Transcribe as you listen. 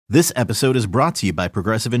This episode is brought to you by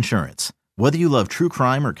Progressive Insurance. Whether you love true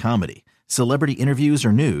crime or comedy, celebrity interviews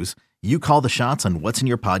or news, you call the shots on what's in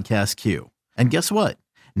your podcast queue. And guess what?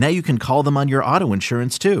 Now you can call them on your auto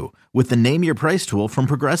insurance too with the Name Your Price tool from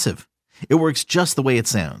Progressive. It works just the way it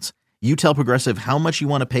sounds. You tell Progressive how much you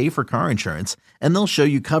want to pay for car insurance, and they'll show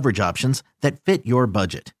you coverage options that fit your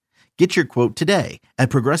budget. Get your quote today at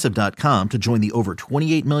Progressive.com to join the over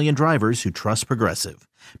 28 million drivers who trust Progressive.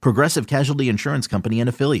 Progressive Casualty Insurance Company and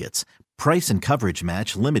Affiliates. Price and coverage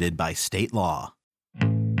match limited by state law.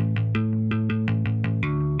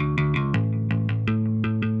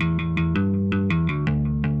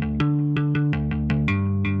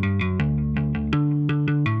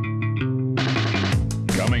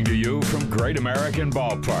 Coming to you from Great American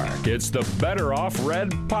Ballpark, it's the Better Off Red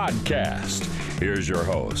podcast. Here's your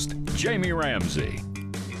host, Jamie Ramsey.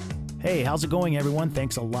 Hey, how's it going, everyone?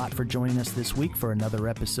 Thanks a lot for joining us this week for another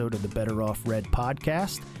episode of the Better Off Red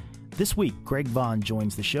podcast. This week, Greg Vaughn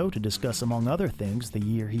joins the show to discuss, among other things, the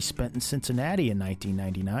year he spent in Cincinnati in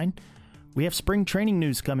 1999. We have spring training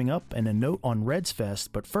news coming up and a note on Reds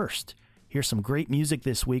Fest, but first, here's some great music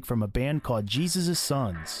this week from a band called Jesus'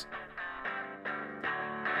 Sons.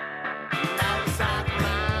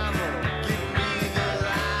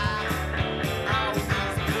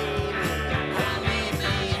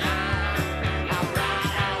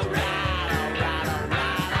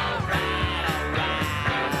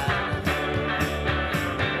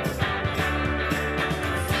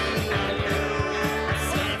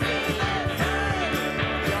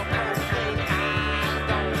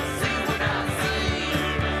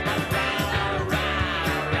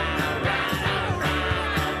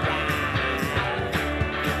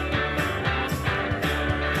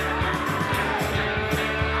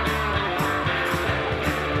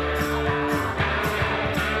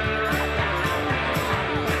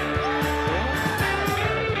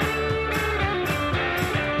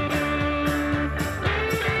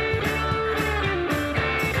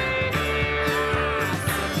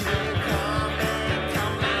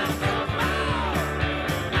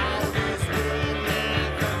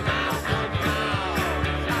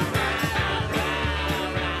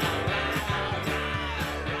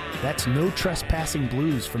 That's No Trespassing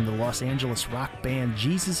Blues from the Los Angeles rock band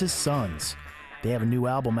Jesus' Sons. They have a new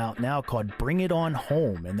album out now called Bring It On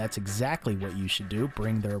Home, and that's exactly what you should do.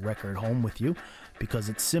 Bring their record home with you because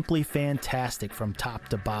it's simply fantastic from top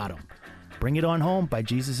to bottom. Bring It On Home by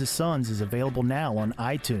Jesus' Sons is available now on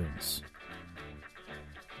iTunes.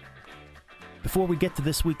 Before we get to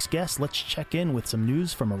this week's guest, let's check in with some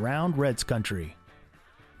news from around Reds country.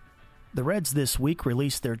 The Reds this week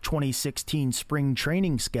released their 2016 spring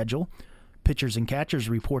training schedule. Pitchers and catchers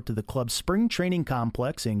report to the club's spring training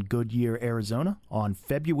complex in Goodyear, Arizona on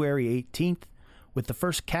February 18th, with the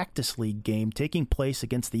first Cactus League game taking place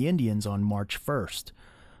against the Indians on March 1st.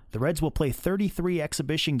 The Reds will play 33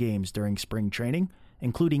 exhibition games during spring training,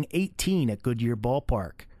 including 18 at Goodyear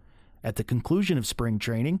Ballpark. At the conclusion of spring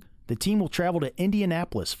training, the team will travel to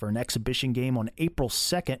Indianapolis for an exhibition game on April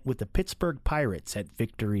 2nd with the Pittsburgh Pirates at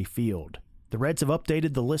Victory Field. The Reds have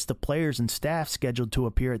updated the list of players and staff scheduled to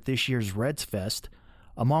appear at this year's Reds Fest.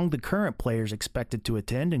 Among the current players expected to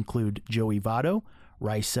attend include Joey Votto,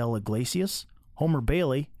 Raisel Iglesias, Homer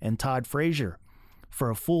Bailey, and Todd Frazier. For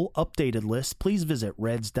a full updated list, please visit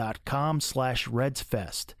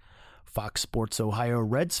reds.com/redsfest. Fox Sports Ohio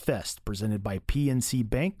Reds Fest, presented by PNC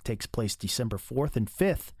Bank, takes place December 4th and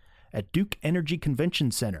 5th at Duke Energy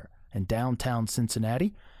Convention Center in downtown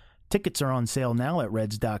Cincinnati. Tickets are on sale now at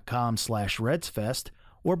reds.com/redsfest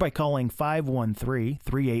or by calling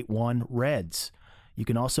 513-381-REDS. You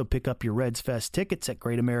can also pick up your Reds Fest tickets at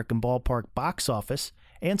Great American Ballpark box office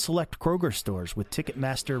and select Kroger stores with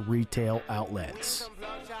Ticketmaster retail outlets.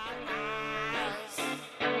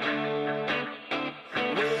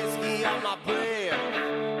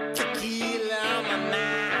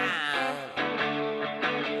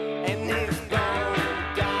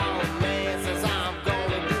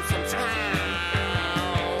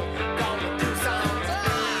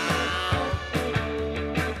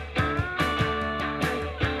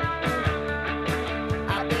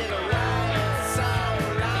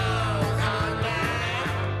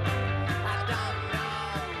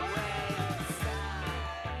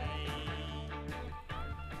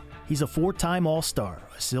 He's a four-time All-Star,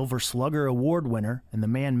 a Silver Slugger Award winner, and the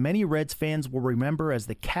man many Reds fans will remember as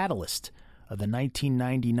the catalyst of the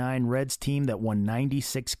 1999 Reds team that won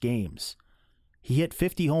 96 games. He hit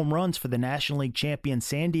 50 home runs for the National League champion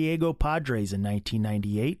San Diego Padres in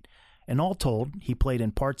 1998, and all told, he played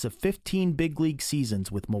in parts of 15 big league seasons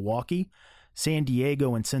with Milwaukee, San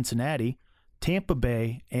Diego and Cincinnati, Tampa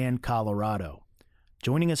Bay, and Colorado.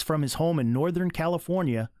 Joining us from his home in Northern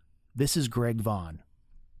California, this is Greg Vaughn.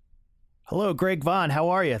 Hello, Greg Vaughn. How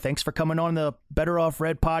are you? Thanks for coming on the Better Off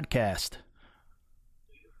Red podcast.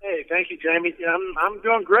 Hey, thank you, Jamie. I'm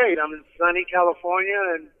doing great. I'm in sunny California,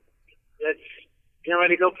 and it's getting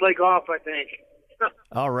ready to go play golf, I think.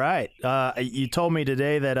 All right. You told me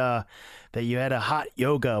today that you had a hot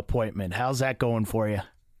yoga appointment. How's that going for you?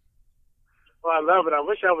 Well, I love it. I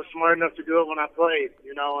wish I was smart enough to do it when I played.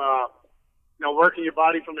 Working your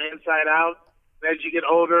body from the inside out. As you get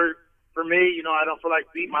older, for me, I don't feel like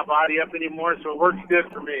beating my body up anymore, so it works good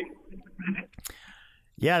for me.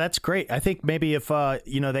 Yeah, that's great. I think maybe if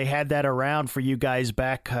they had that around for you guys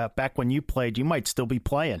back when you played, you might still be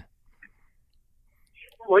playing.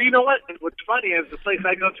 Well, you know what? What's funny is the place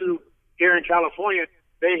I go to here in California,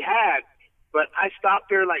 they had, but I stopped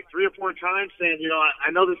there like 3 or 4 times saying,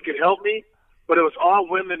 I know this could help me, but it was all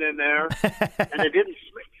women in there, and it didn't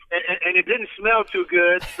smell too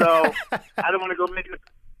good. So I didn't want to go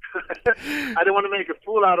I didn't want to make a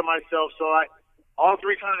fool out of myself. So all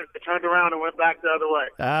 3 times I turned around and went back the other way.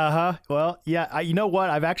 Well, yeah. You know what?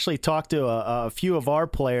 I've actually talked to a few of our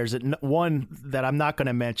players. One that I'm not going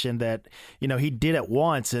to mention that, he did it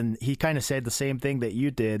once, and he kind of said the same thing that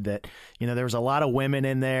you did, that, there was a lot of women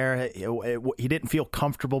in there. He didn't feel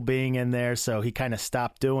comfortable being in there, so he kind of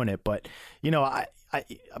stopped doing it. But, I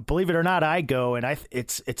believe it or not, I go, and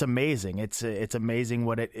it's amazing. It's amazing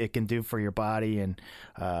what it can do for your body, and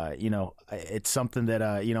it's something that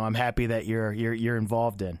I'm happy that you're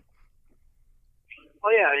involved in. Oh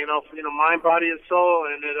yeah, mind, body, and soul,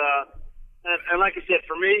 and and like I said,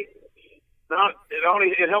 for me,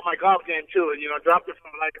 it helped my golf game too, and dropped it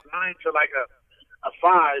from like a 9 to like a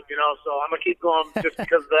 5, so I'm gonna keep going just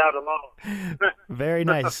because of that alone. Very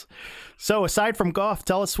nice. So aside from golf,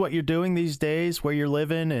 tell us what you're doing these days, where you're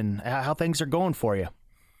living, and how things are going for you.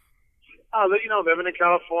 Living in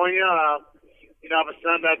California. I have a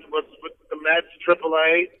son that's with the Mets,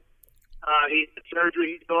 AAA. He had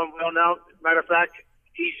surgery. He's doing well now. Matter of fact,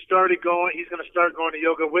 he's going to start going to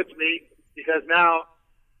yoga with me, because now,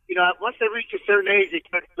 once they reach a certain age, they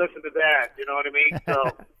can't listen to that. You know what I mean?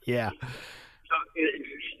 So yeah.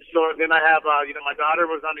 So then I have, my daughter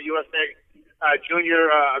was on the USA junior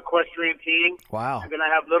equestrian team. Wow. And then I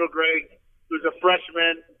have little Greg, who's a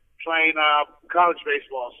freshman playing college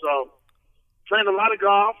baseball. So playing a lot of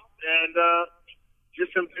golf and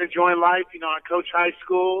just enjoying life. I coach high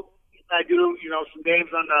school. I do, some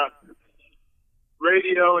games on the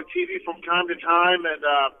radio and TV from time to time. And,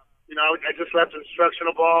 I just left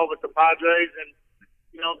instructional ball with the Padres and,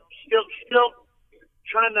 still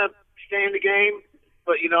trying to stay in the game,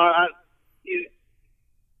 but it's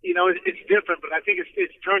different. But I think it's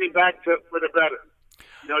turning back to for the better.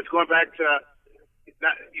 It's going back to a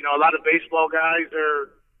lot of baseball guys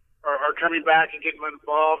are coming back and getting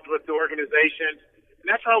involved with the organization,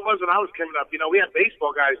 and that's how it was when I was coming up. We had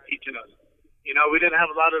baseball guys teaching us. We didn't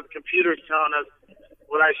have a lot of computers telling us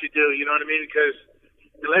what I should do. You know what I mean? Because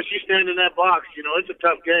unless you stand in that box, it's a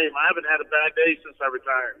tough game. I haven't had a bad day since I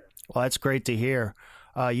retired. Well, that's great to hear.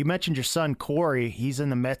 You mentioned your son, Corey. He's in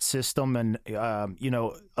the Mets system, and, a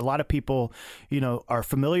lot of people, are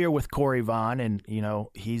familiar with Corey Vaughn, and,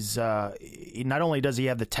 he's not only does he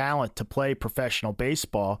have the talent to play professional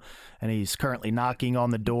baseball, and he's currently knocking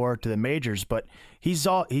on the door to the majors, but he's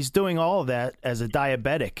doing all of that as a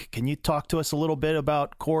diabetic. Can you talk to us a little bit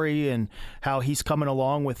about Corey and how he's coming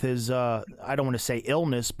along with his, I don't want to say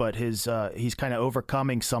illness, but he's kind of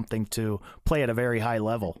overcoming something to play at a very high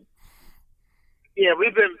level? Yeah,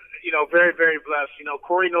 we've been, very, very blessed.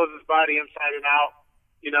 Corey knows his body inside and out.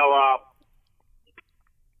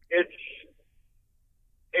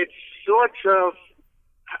 It's sort of,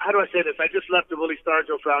 how do I say this? I just left the Willie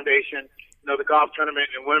Stargell Foundation, the golf tournament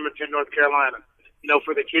in Wilmington, North Carolina,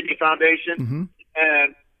 for the Kidney Foundation. Mm-hmm.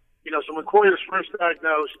 And, so when Corey was first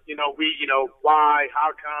diagnosed, why,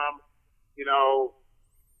 how come,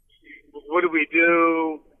 what do we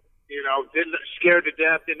do? Scared to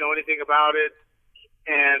death, didn't know anything about it.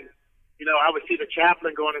 And, I would see the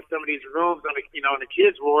chaplain going in some of these rooms on the, in the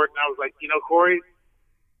kids' ward, and I was like, Corey,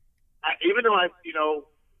 even though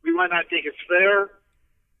we might not think it's fair,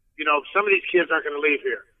 some of these kids aren't going to leave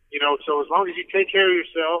here. So as long as you take care of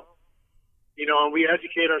yourself, and we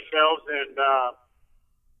educate ourselves, and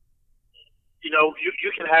you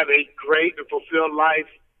can have a great and fulfilled life.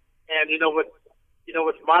 And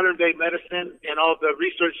with modern day medicine and all the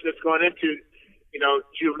research that's going into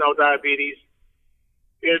juvenile diabetes,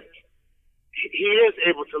 he is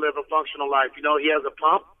able to live a functional life. He has a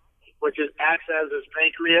pump, which acts as his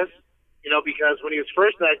pancreas, because when he was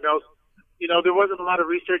first diagnosed, there wasn't a lot of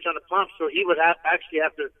research on the pump, so he would actually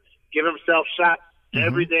have to give himself shots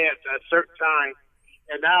every day at a certain time.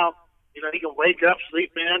 And now, you know, he can wake up,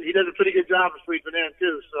 sleep in. He does a pretty good job of sleeping in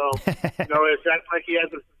too. So, you know, it's like he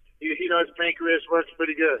has his pancreas works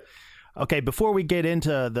pretty good. Okay, before we get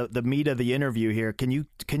into the meat of the interview here, can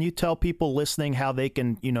you tell people listening how they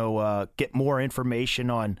can, get more information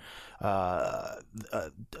on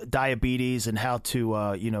diabetes and how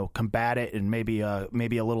to combat it, and maybe a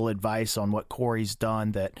little advice on what Corey's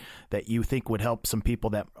done that you think would help some people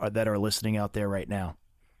that are listening out there right now?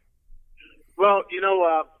 Well,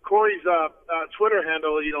 Corey's Twitter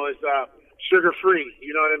handle, is sugar free.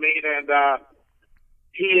 You know what I mean? And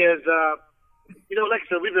he is. Like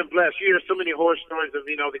I said, we've been blessed. You hear so many horror stories of,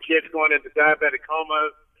 the kids going into diabetic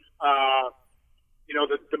comas,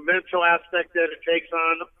 the mental aspect that it takes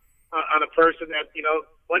on a person that,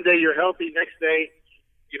 one day you're healthy, next day,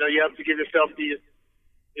 you have to give yourself these,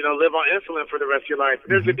 live on insulin for the rest of your life.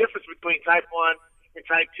 There's a difference between type 1 and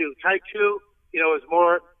type 2. Type 2, is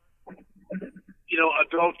more,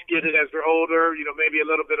 adults get it as they're older, maybe a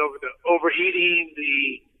little bit over the overeating,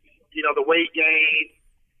 the weight gain,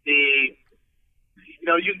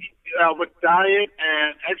 with diet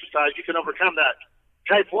and exercise, you can overcome that.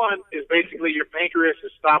 Type 1 is basically your pancreas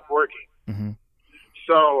has stopped working. Mm-hmm.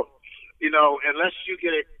 So, unless you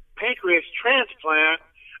get a pancreas transplant,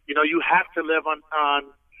 you have to live on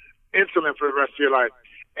insulin for the rest of your life.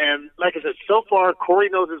 And like I said, so far, Corey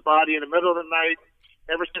knows his body. In the middle of the night,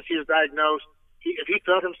 ever since he was diagnosed, if he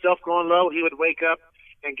felt himself going low, he would wake up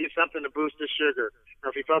and get something to boost his sugar. Or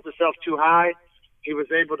if he felt himself too high, he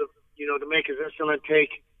was able to, to make his insulin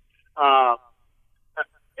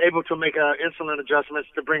able to make insulin adjustments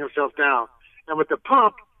to bring himself down. And with the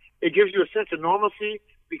pump, it gives you a sense of normalcy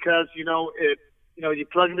because, you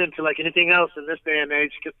plug it into like anything else in this day and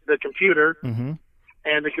age, the computer, mm-hmm.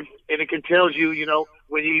 and it can tell you,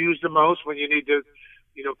 when you use the most, when you need to,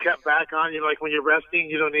 cut back on, like when you're resting,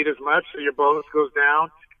 you don't need as much, so your bolus goes down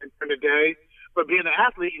during the day. But being an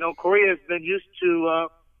athlete, Corey has been used to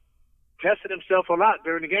tested himself a lot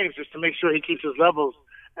during the games just to make sure he keeps his levels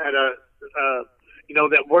at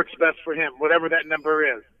that works best for him, whatever that number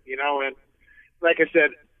is, and like I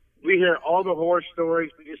said, we hear all the horror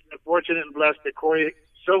stories. We've just been fortunate and blessed that Corey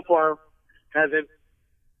so far hasn't,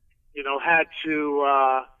 had to,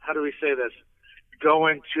 how do we say this, go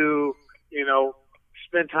into,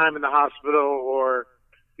 spend time in the hospital or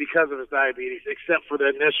because of his diabetes, except for the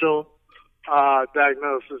initial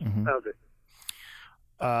diagnosis mm-hmm. of it.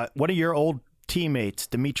 One of your old teammates,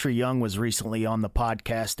 Dimitri Young, was recently on the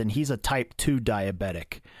podcast, and he's a type 2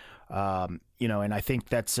 diabetic. And I think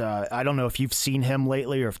that's, I don't know if you've seen him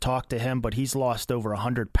lately or have talked to him, but he's lost over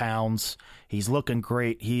 100 pounds. He's looking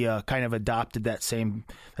great. He kind of adopted that same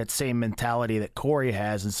mentality that Corey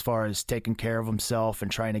has as far as taking care of himself and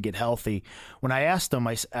trying to get healthy. When I asked him,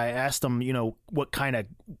 what kind of,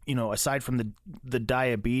 aside from the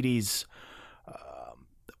diabetes,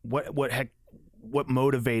 what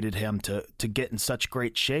motivated him to get in such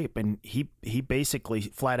great shape, and he basically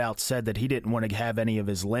flat out said that he didn't want to have any of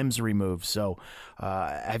his limbs removed. So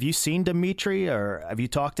have you seen Dimitri, or have you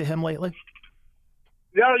talked to him lately?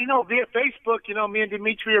 Yeah, via Facebook, me and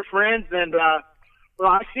Dimitri are friends, and I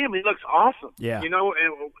see him. He looks awesome. Yeah. And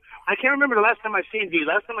I can't remember the last time I seen D.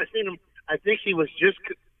 Last time I seen him, I think he was just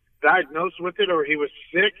diagnosed with it, or he was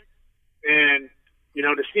sick. And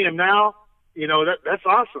to see him now, that's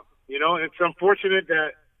awesome. It's unfortunate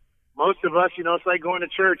that most of us, it's like going to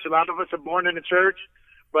church. A lot of us are born in the church,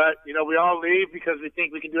 but, we all leave because we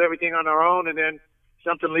think we can do everything on our own, and then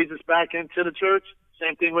something leads us back into the church.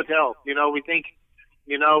 Same thing with health. We think,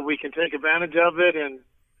 we can take advantage of it, and,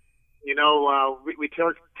 we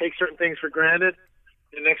take certain things for granted.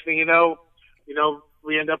 The next thing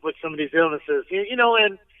we end up with some of these illnesses.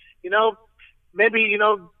 Maybe,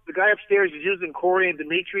 the guy upstairs is using Corey and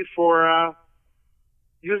Dimitri for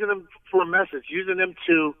using them for a message, using them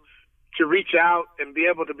to reach out and be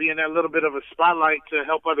able to be in that little bit of a spotlight to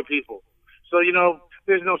help other people. So,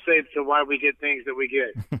 there's no say to why we get things that we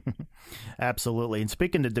get. Absolutely. And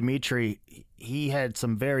speaking to Dimitri, he had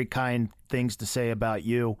some very kind things to say about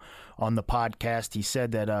you on the podcast. He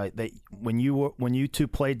said that that when you two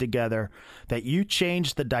played together, that you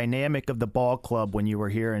changed the dynamic of the ball club when you were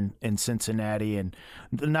here in Cincinnati, and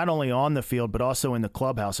not only on the field but also in the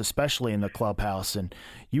clubhouse, especially in the clubhouse. And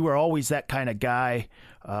you were always that kind of guy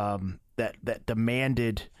that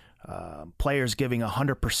demanded players giving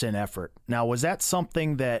 100% effort. Now, was that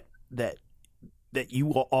something that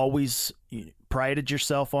you always prided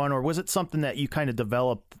yourself on, or was it something that you kind of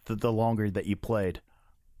developed the longer that you played?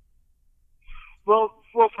 Well,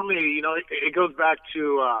 for me, it goes back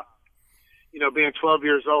to, being 12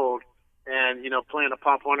 years old and, playing a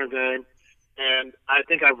Pop Warner game and I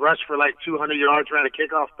think I rushed for like 200 yards, ran a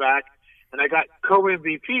kickoff back, and I got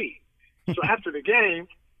co-MVP. So after the game,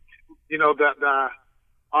 you know, the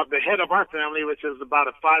head of our family, which is about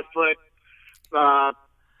a 5 foot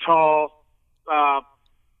tall,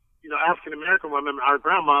 you know, African American woman, our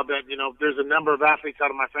grandma, that, you know, there's a number of athletes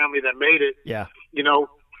out of my family that made it. Yeah. You know,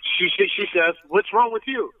 she says, "What's wrong with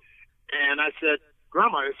you?" And I said,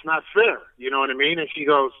 "Grandma, it's not fair." You know what I mean? And she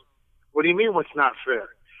goes, "What do you mean what's not fair?"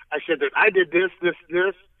 I said that I did this,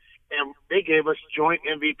 and they gave us joint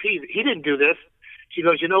MVP. He didn't do this. She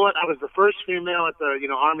goes, "You know what? I was the first female at the, you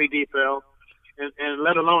know, Army Depot, and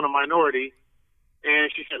let alone a minority."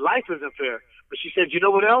 And she said, "Life isn't fair." But she said, "You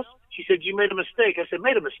know what else?" She said, "You made a mistake." I said,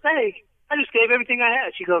 "Made a mistake? I just gave everything I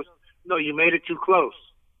had." She goes, "No, you made it too close."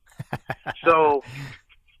 So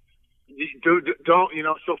don't, you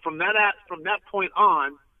know, so from that point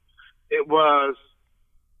on, it was,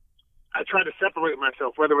 I tried to separate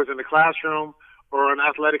myself, whether it was in the classroom or an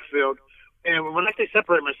athletic field. And when I say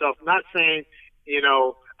separate myself, not saying, you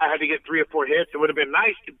know, I had to get 3 or 4 hits. It would have been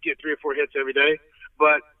nice to get 3 or 4 hits every day.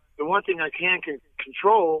 But the one thing I can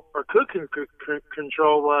control, or could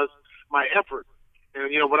control, was my effort.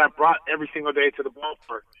 And, you know, what I brought every single day to the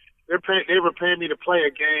ballpark. They were paying me to play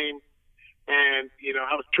a game. And, you know,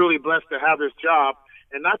 I was truly blessed to have this job.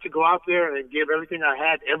 And not to go out there and give everything I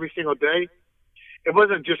had every single day. It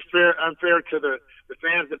wasn't just unfair to the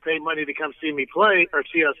fans that paid money to come see me play or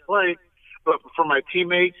see us play, but for my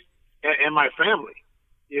teammates and my family.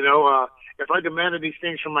 You know, if I demanded these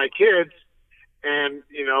things from my kids, and,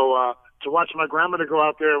 you know, to watch my grandmother go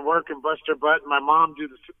out there and work and bust her butt, and my mom do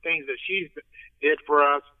the things that she did for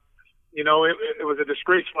us, you know, it was a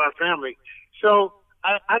disgrace for our family. So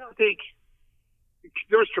I don't think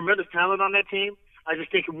there was tremendous talent on that team. I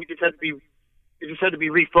just think it just had to be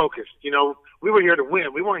refocused. You know, we were here to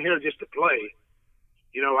win. We weren't here just to play.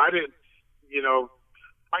 You know, I didn't, you know,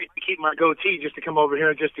 I keep my goatee just to come over here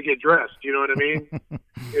and just to get dressed. You know what I mean?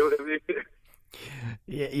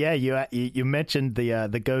 Yeah, you mentioned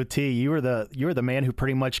the goatee. You were the man who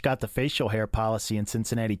pretty much got the facial hair policy in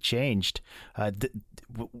Cincinnati changed.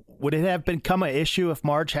 Would it have become an issue if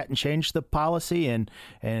Marge hadn't changed the policy? And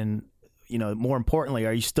you know, more importantly,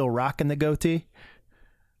 are you still rocking the goatee?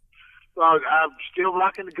 Well, I'm still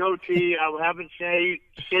rocking the goatee. I haven't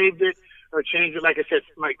shaved it or changed it. Like I said,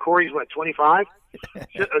 my Corey's 25?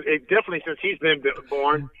 Definitely since he's been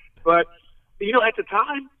born. But, you know, at the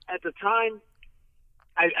time,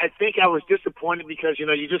 I think I was disappointed because, you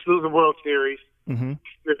know, you just lose the World Series. Mm-hmm.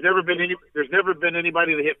 There's never been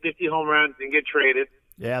anybody that hit 50 home runs and get traded.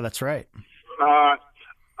 Yeah, that's right.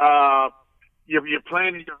 You're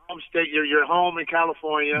playing in your home state. You're home in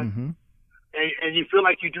California. Mm-hmm. And you feel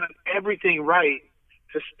like you're doing everything right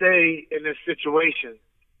to stay in this situation.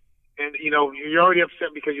 And, you know, you're already upset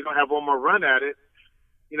because you don't have one more run at it.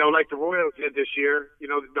 You know, like the Royals did this year. You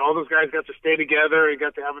know, all those guys got to stay together and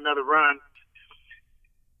got to have another run.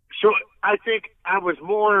 So I think I was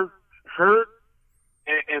more hurt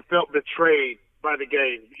and felt betrayed by the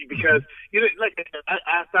game because, you know, like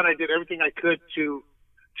I thought I did everything I could to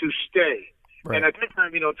stay. Right. And at that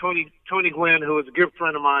time, you know, Tony Gwynn, who was a good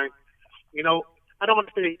friend of mine, you know, I don't want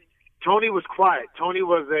to say Tony was quiet. Tony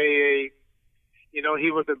was you know,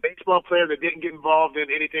 he was a baseball player that didn't get involved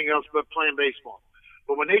in anything else but playing baseball.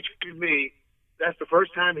 But when they treated me, that's the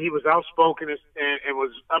first time he was outspoken and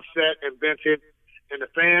was upset and vented, and the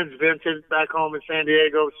fans vented back home in San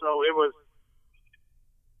Diego. So it was,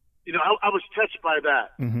 you know, I was touched by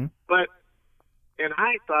that. Mm-hmm. But in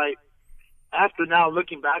hindsight, after now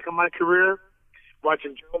looking back on my career,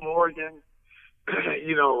 watching Joe Morgan,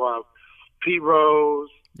 you know, Pete Rose,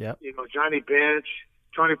 yep. You know, Johnny Bench,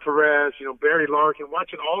 Tony Perez, you know, Barry Larkin,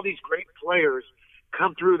 watching all these great players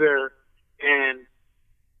come through there and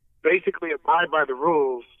basically abide by the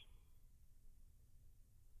rules,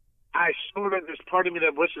 I sort of, there's part of me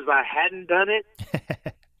that wishes I hadn't done it.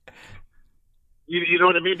 You know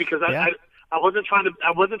what I mean? Because yeah. I wasn't trying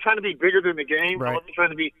to be bigger than the game. Right. I wasn't trying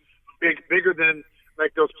to be bigger than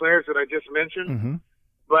like those players that I just mentioned. Mm-hmm.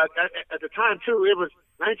 But at the time too, it was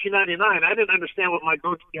 1999. I didn't understand what my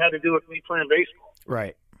goatee had to do with me playing baseball.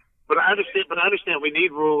 Right. But I understand we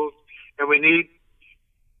need rules and we need,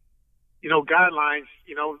 you know, guidelines,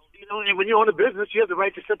 you know, and when you own a business, you have the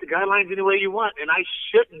right to set the guidelines any way you want. And I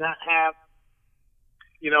should not have,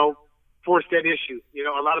 you know, forced that issue. You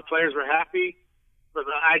know, a lot of players were happy, but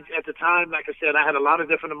at the time, like I said, I had a lot of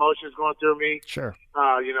different emotions going through me. Sure.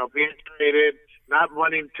 You know, being traded, not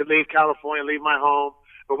wanting to leave California, leave my home.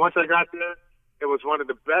 But once I got there, It was one of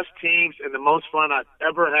the best teams and the most fun I've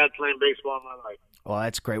ever had playing baseball in my life. Well,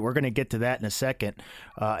 that's great. We're going to get to that in a second.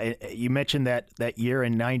 You mentioned that year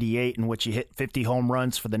in '98 in which you hit 50 home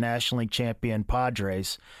runs for the National League champion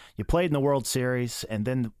Padres. You played in the World Series, and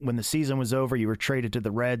then when the season was over, you were traded to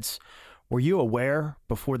the Reds. Were you aware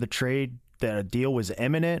before the trade that a deal was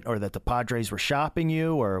imminent or that the Padres were shopping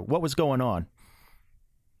you, or what was going on?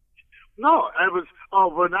 No, I was,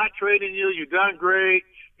 we're not trading you. You've done great.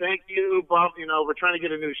 Thank you, Bob. We're trying to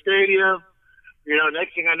get a new stadium.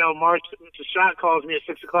 Next thing I know, Mr. Schott calls me at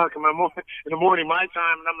 6 o'clock in the morning, my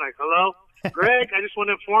time, and I'm like, hello? Greg, I just want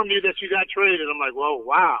to inform you that you got traded. I'm like, whoa,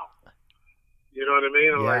 wow. You know what I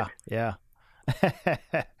mean? Yeah.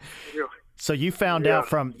 So you found out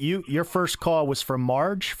from your first call was from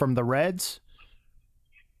Marge from the Reds?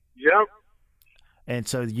 Yep. And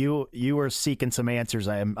so you were seeking some answers,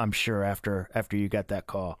 I'm sure, after you got that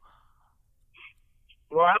call.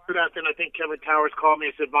 Well, after that, then I think Kevin Towers called me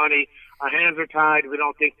and said, Bonnie, our hands are tied. We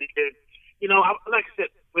don't think we can, like I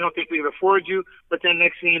said, we don't think we can afford you. But then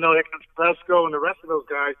next thing you know, here comes Presco and the rest of those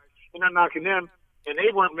guys, and I'm knocking them, and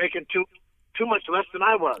they weren't making too much less than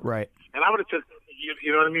I was. Right. And I would have took,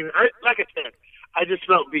 you know what I mean? Like I said, I just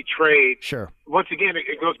felt betrayed. Sure. Once again,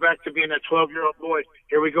 it goes back to being that 12-year-old boy.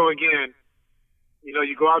 Here we go again.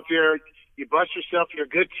 You go out there, you bust yourself, you're a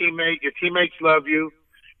good teammate, your teammates love you,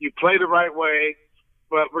 you play the right way,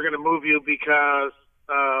 but we're going to move you because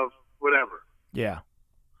of whatever. Yeah.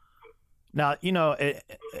 Now,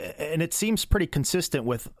 and it seems pretty consistent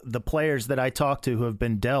with the players that I talk to who have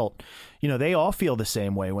been dealt. They all feel the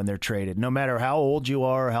same way when they're traded, no matter how old you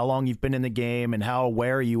are, how long you've been in the game, and how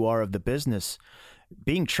aware you are of the business.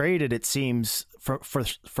 Being traded, it seems,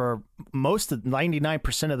 for most of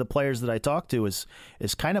 99% of the players that I talk to is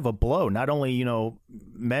kind of a blow, not only,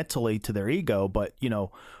 mentally to their ego, but,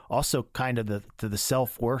 also kind of to the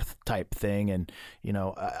self-worth type thing. And,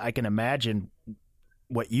 I can imagine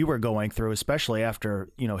what you were going through, especially after,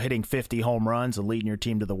 hitting 50 home runs and leading your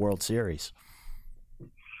team to the World Series.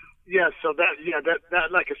 Yeah. So that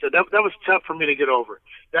like I said, that was tough for me to get over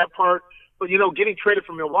that part. But, getting traded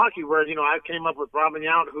from Milwaukee where, I came up with Robin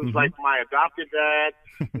Yount, who's like my adopted dad,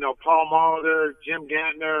 Paul Molitor, Jim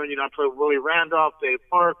Gantner, I played with Willie Randolph, Dave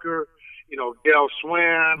Parker, Dale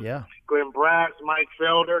Swim, Glenn Bratz, Mike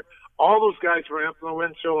Felder. All those guys were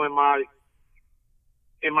influential in my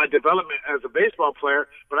development as a baseball player.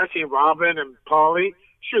 But I seen Robin and Paulie,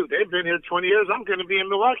 shoot, they've been here 20 years. I'm going to be in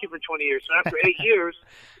Milwaukee for 20 years. So after 8 years,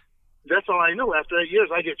 that's all I knew. After 8 years,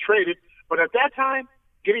 I get traded. But at that time,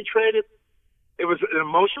 getting traded, it was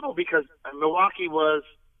emotional because Milwaukee was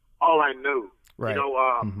all I knew. Right.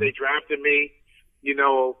 They drafted me,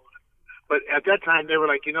 but at that time they were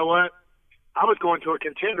like, you know what? I was going to a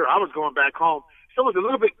contender. I was going back home. So it was a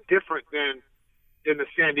little bit different than the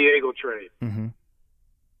San Diego trade. Mm-hmm.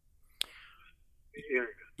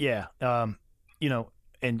 Yeah.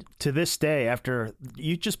 And to this day, after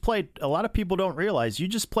you just played, a lot of people don't realize you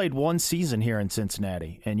just played one season here in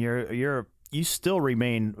Cincinnati, and you still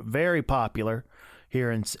remain very popular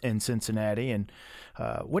here in Cincinnati. And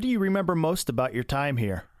what do you remember most about your time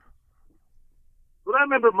here? What I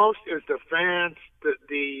remember most is the fans,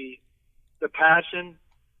 the passion,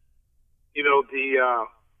 the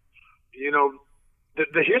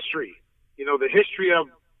history, the history of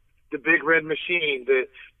the Big Red Machine, the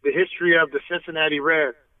history of the Cincinnati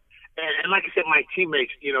Reds. And like I said, my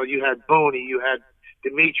teammates, you had Boney, you had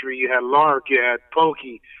Dimitri, you had Lark, you had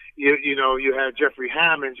Pokey, you had Jeffrey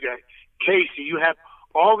Hammonds, you had Casey, you had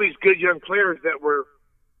all these good young players that were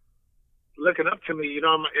looking up to me,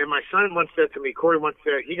 and my son once said to me, Corey once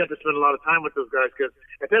said, he got to spend a lot of time with those guys because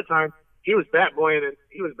at that time he was bat boying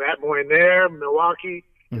there, Milwaukee.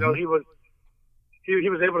 Mm-hmm. He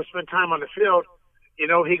was able to spend time on the field. He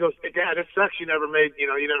goes, hey, Dad, it sucks you never made, you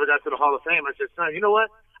never got to the Hall of Fame. I said, son, you know what?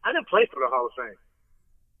 I didn't play for the Hall of Fame.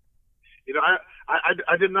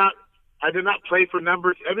 I did not play for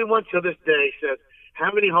numbers. Everyone to this day says, how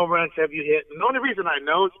many home runs have you hit? And the only reason I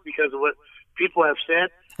know is because of what people have said.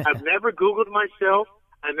 I've never Googled myself.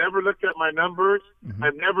 I never looked at my numbers. Mm-hmm.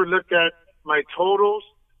 I've never looked at my totals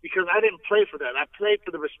because I didn't play for that. I played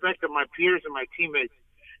for the respect of my peers and my teammates.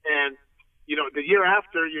 And, the year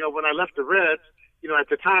after, when I left the Reds, at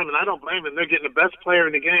the time, and I don't blame them, they're getting the best player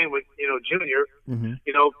in the game with, Junior. Mm-hmm.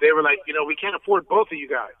 They were like, we can't afford both of you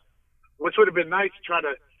guys, which would have been nice to try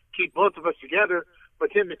to keep both of us together.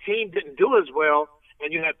 But then the team didn't do as well.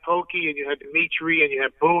 And you had Pokey, and you had Dimitri, and you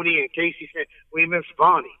had Booney, and Casey said, we miss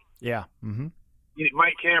Bonnie. Yeah. Mm-hmm.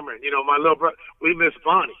 Mike Cameron, my little brother, we miss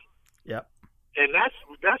Bonnie. Yep. And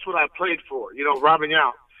that's what I played for. Robin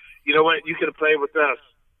Yount, you know what? You could have played with us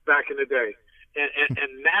back in the day.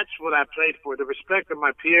 And that's what I played for, the respect of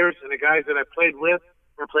my peers and the guys that I played with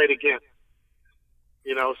or played against.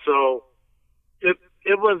 You know, so it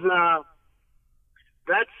was,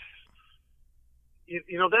 that's,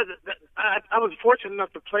 you know, I was fortunate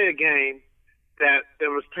enough to play a game that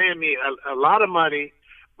was paying me a lot of money,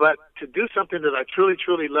 but to do something that I truly,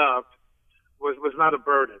 truly loved was not a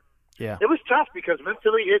burden. Yeah. It was tough because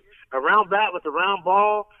mentally a round bat with a round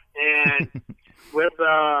ball and with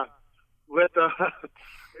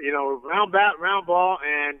you know, round bat, round ball,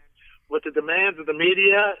 and with the demands of the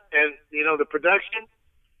media and, you know, the production,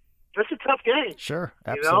 that's a tough game. Sure,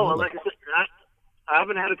 absolutely. You know, like I said, I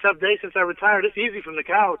haven't had a tough day since I retired. It's easy from the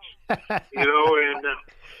couch, you know, and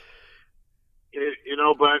you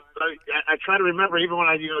know, but I try to remember, even when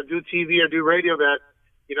I, you know, do TV or do radio, that,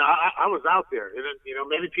 you know, I was out there. And, you know,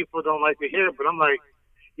 maybe people don't like to hear it, but I'm like,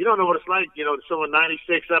 you don't know what it's like, you know, someone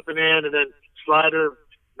 96 up and in, and then slider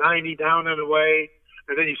 90 down and away,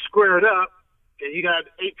 and then you square it up, and you got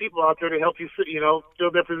 8 people out there to help you, you know, fill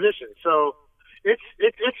their position. So it's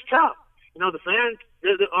tough. You know, the fans,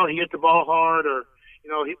 oh, he hit the ball hard, or, you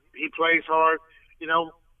know, he plays hard. You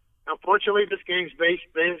know, unfortunately, this game's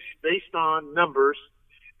based on numbers,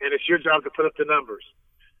 and it's your job to put up the numbers.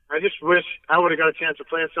 I just wish I would have got a chance to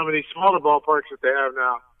play in some of these smaller ballparks that they have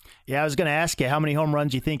now. Yeah, I was going to ask you, how many home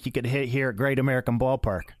runs you think you could hit here at Great American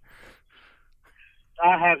Ballpark?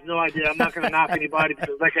 I have no idea. I'm not going to knock anybody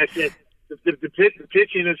because, like I said, the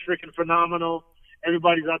pitching is freaking phenomenal.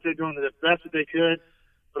 Everybody's out there doing the best that they could.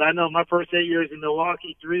 But I know my first 8 years in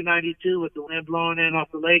Milwaukee, 392 with the wind blowing in off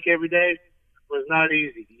the lake every day was not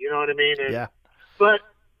easy. You know what I mean? And, yeah. But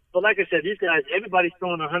like I said, these guys, everybody's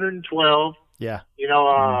throwing 112. Yeah. You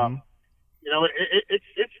know, you know,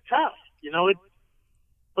 it's tough. You know,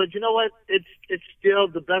 but you know what? It's still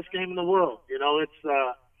the best game in the world. You know, it's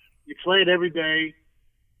you play it every day.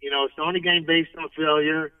 You know, it's the only game based on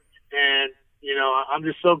failure, and you know, I'm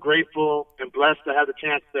just so grateful and blessed to have the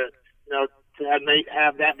chance to, you know, to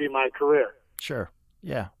have that be my career. Sure.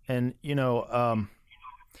 Yeah, and you know,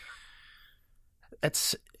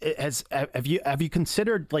 have you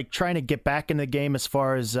considered like trying to get back in the game as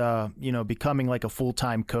far as you know, becoming like a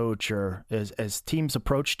full-time coach, or as teams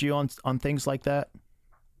approached you on things like that?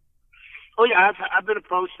 Oh yeah, I've been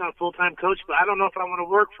approached on a full-time coach, but I don't know if I want to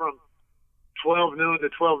work from 12 noon to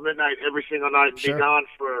 12 midnight every single night and Sure. be gone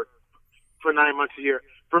for 9 months a year.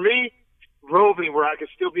 For me, roving where I could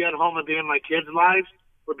still be at home and be in my kids' lives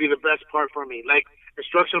would be the best part for me. Like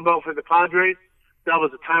instructional boat for the Padres, that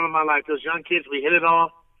was the time of my life. Those young kids, we hit it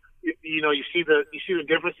off. You know, you see the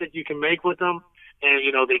difference that you can make with them, and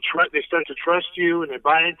you know they start to trust you and they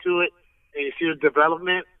buy into it, and you see the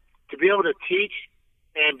development. To be able to teach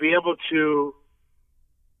and be able to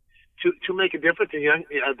make a difference in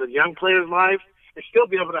the young player's life, and still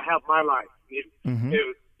be able to have my life. Mm-hmm.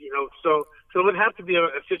 You know, so it would have to be a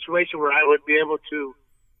situation where I would be able to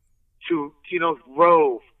you know,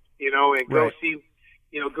 rove, you know, and go Right. see,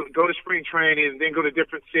 you know, go to spring training and then go to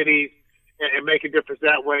different cities and make a difference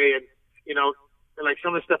that way. And, you know, and like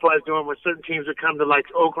some of the stuff I was doing when certain teams would come to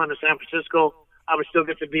like Oakland or San Francisco, I would still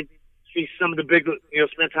get to see some of the big, you know,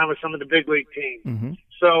 spend time with some of the big league teams. Mm-hmm.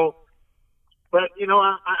 So, but, you know,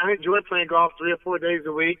 I enjoy playing golf 3 or 4 days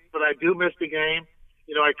a week, but I do miss the game.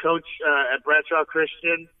 You know, I coach at Bradshaw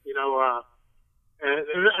Christian, you know, and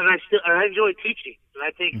I enjoy teaching, and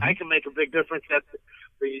I think I can make a big difference at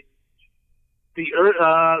the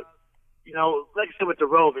you know, like I said with the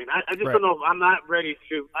roving. I just Right. don't know if I'm not ready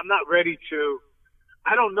to.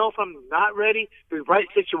 I don't know if I'm not ready. The right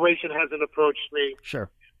situation hasn't approached me. Sure.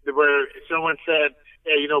 Where someone said,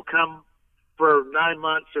 "Hey, you know, come for 9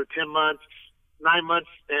 months or 10 months, 9 months,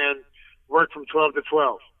 and work from 12 to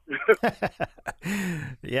 12."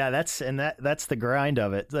 Yeah, that's the grind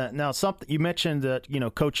of it. Now, something you mentioned that, you know,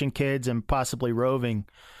 coaching kids and possibly roving,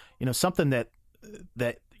 you know, something that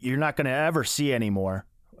you're not going to ever see anymore,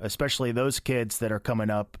 especially those kids that are coming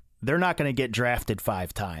up. They're not going to get drafted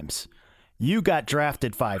 5 times. You got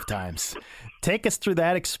drafted 5 times. Take us through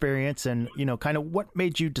that experience, and you know, kind of what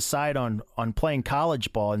made you decide on playing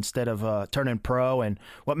college ball instead of turning pro, and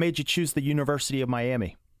what made you choose the University of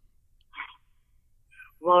Miami?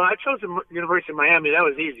 Well, I chose the University of Miami. That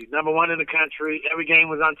was easy. Number 1 in the country. Every game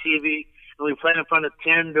was on TV, and we played in front of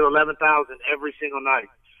 10 to 11,000 every single night.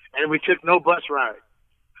 And we took no bus ride,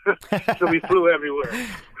 so we flew everywhere.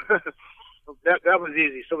 that was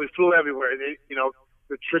easy. So we flew everywhere. You know,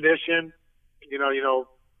 the tradition. You know,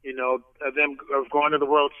 them going to the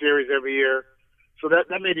World Series every year. So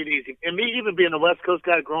that made it easy. And me even being a West Coast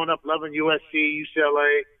guy, growing up loving USC,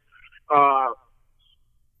 UCLA.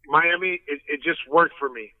 Miami, it just worked for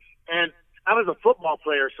me. And I was a football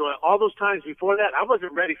player, so all those times before that, I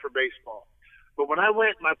wasn't ready for baseball. But when I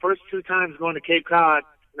went my first 2 times going to Cape Cod,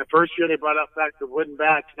 in the first year they brought up back the wooden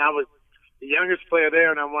bats, and I was the youngest player there,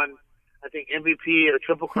 and I won, I think, MVP or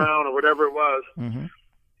Triple Crown or whatever it was. Mm-hmm.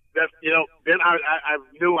 That, then I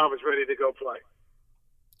knew I was ready to go play.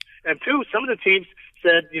 And 2, some of the teams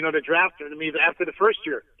said, the drafter to me after the first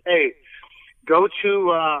year, hey, go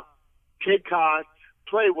to Cape Cod,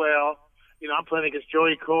 play well. I'm playing against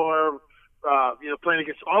Joey Core, playing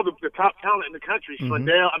against all the top talent in the country,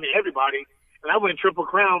 Swindell, everybody. And I went Triple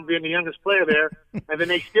Crown being the youngest player there, and then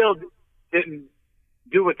they still didn't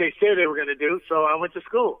do what they said they were going to do, so I went to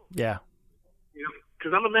school. Yeah.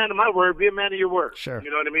 Because I'm a man of my word, be a man of your word. Sure.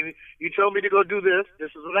 You know what I mean? You told me to go do this. This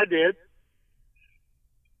is what I did.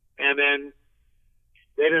 And then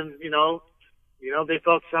they didn't, they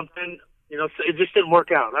felt something, it just didn't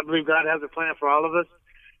work out. I believe God has a plan for all of us,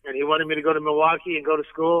 and he wanted me to go to Milwaukee and go to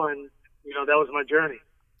school, and, that was my journey.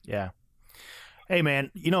 Yeah. Hey,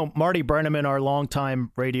 man, Marty Brennaman, our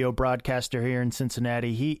longtime radio broadcaster here in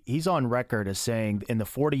Cincinnati, he's on record as saying in the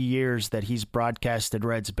 40 years that he's broadcasted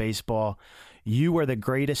Reds baseball, you are the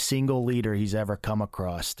greatest single leader he's ever come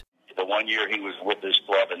across. The one year he was with this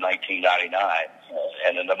club in 1999,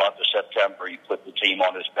 and in the month of September, he put the team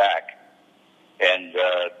on his back and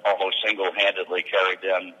almost single-handedly carried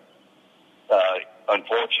them.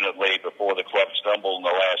 Unfortunately, before the club stumbled in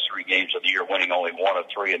the last 3 games of the year, winning only 1 of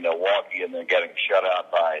 3 in Milwaukee and then getting shut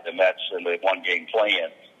out by the Mets in the 1-game play-in.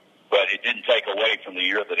 But it didn't take away from the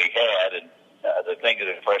year that he had. And the thing that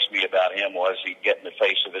impressed me about him was he'd get in the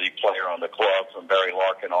face of any player on the club from Barry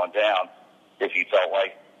Larkin on down if he felt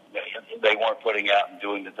like they weren't putting out and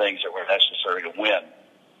doing the things that were necessary to win.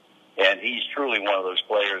 And he's truly one of those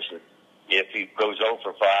players that if he goes 0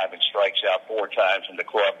 for 5 and strikes out 4 times and the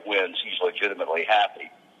club wins, he's legitimately happy.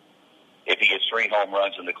 If he hits 3 home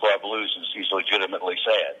runs and the club loses, he's legitimately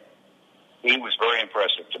sad. He was very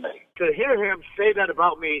impressive to me. To hear him say that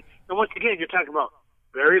about me, and once again, you're talking about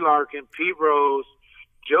Barry Larkin, Pete Rose,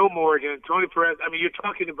 Joe Morgan, Tony Perez. You're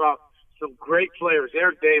talking about some great players.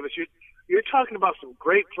 Eric Davis. You're talking about some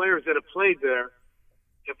great players that have played there.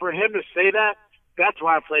 And for him to say that, that's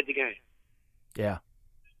why I played the game. Yeah.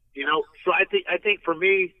 So I think for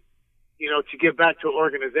me, to get back to an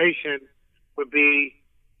organization would be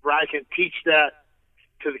where I can teach that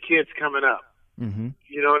to the kids coming up. Mm-hmm.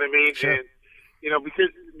 You know what I mean? Sure. And,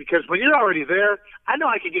 because when you're already there, I know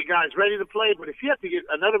I can get guys ready to play, but if you have to get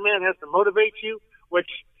another man has to motivate you, which,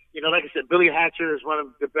 like I said, Billy Hatcher is one of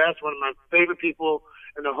the best, one of my favorite people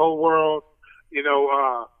in the whole world,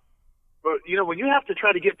 but, when you have to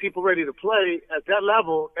try to get people ready to play at that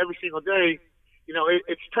level every single day,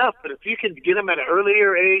 it's tough, but if you can get them at an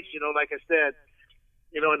earlier age, like I said,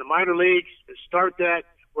 in the minor leagues, start that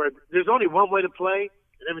where there's only one way to play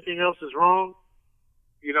and everything else is wrong.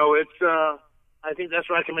 I think that's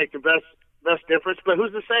where I can make the best difference. But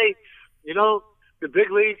who's to say, the big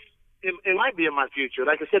leagues, it might be in my future.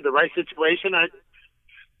 Like I said, the right situation,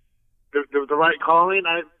 the right calling,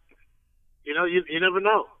 you never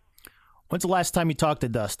know. When's the last time you talked to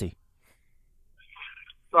Dusty?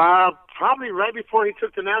 Probably right before he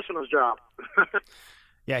took the Nationals job.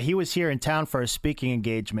 Yeah, he was here in town for a speaking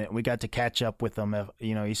engagement. We got to catch up with him.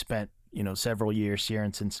 He spent, several years here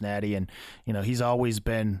in Cincinnati, and, he's always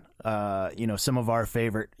been, some of our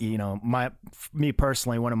favorite, me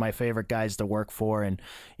personally, one of my favorite guys to work for. And,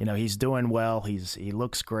 he's doing well. He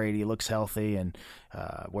looks great. He looks healthy. And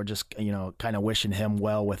we're just, kind of wishing him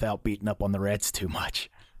well without beating up on the Reds too much.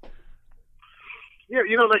 Yeah,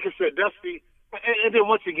 like I said, Dusty, and then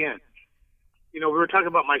once again, we were talking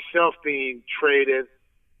about myself being traded.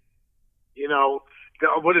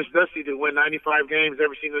 What does Dusty do? Win 95 games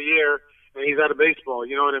every single year, and he's out of baseball.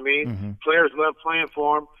 You know what I mean? Mm-hmm. Players love playing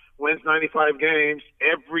for him. Wins 95 games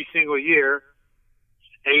every single year,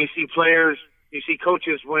 and you see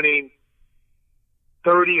coaches winning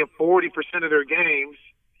 30 and 40% of their games,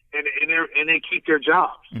 and they keep their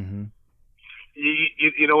jobs. Mm-hmm.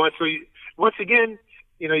 You know what? So once again,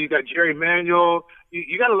 you got Jerry Manuel.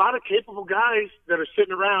 You got a lot of capable guys that are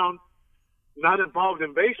sitting around, not involved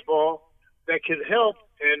in baseball, that can help,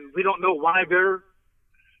 and we don't know why are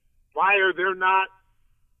they not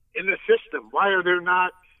in the system? Why are they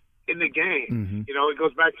not in the game? Mm-hmm. It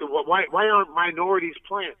goes back to why aren't minorities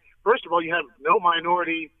playing? First of all, you have no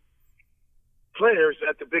minority players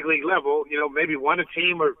at the big league level. Maybe one a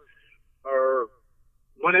team or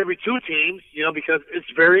one every 2 teams. Because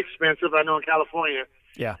it's very expensive. I know in California.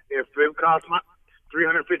 Yeah. If it costs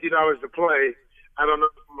 $350 to play, I don't know.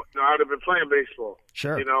 I'd have been playing baseball.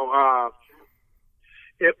 Sure.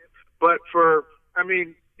 But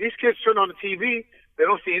these kids turn on the TV, They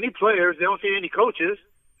don't see any players. They don't see any coaches.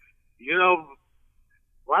 You know,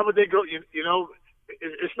 why would they go? You know,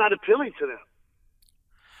 it's not appealing to them.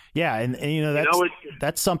 Yeah, and you know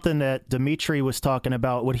that's something that Dimitri was talking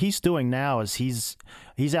about. What he's doing now is he's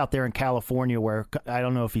out there in California, where I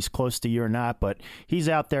don't know if he's close to you or not, but he's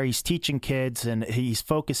out there. He's teaching kids, and he's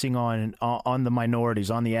focusing on the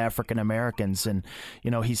minorities, on the African Americans, and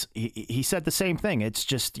you know he said the same thing. It's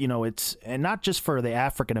just it's and not just for the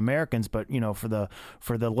African Americans, but for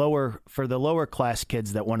the lower class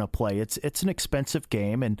kids that want to play. It's an expensive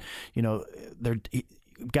game, and they're.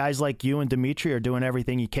 Guys like you and Dimitri are doing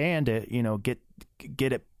everything you can to,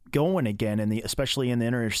 get it going again, especially in the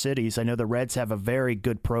inner cities. I know the Reds have a very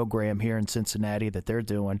good program here in Cincinnati that they're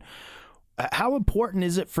doing. How important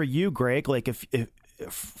is it for you, Greg? Like, if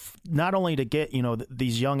not only to get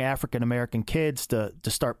these young African American kids to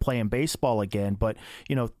start playing baseball again, but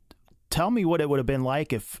tell me what it would have been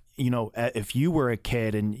like if you were a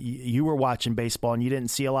kid and you were watching baseball and you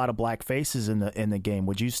didn't see a lot of black faces in the game.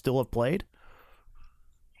 Would you still have played?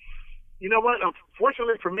 You know what?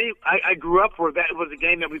 Unfortunately for me, I grew up where that was a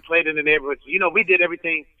game that we played in the neighborhoods. We did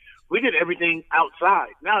everything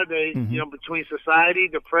outside. Nowadays, between society,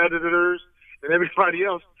 the predators, and everybody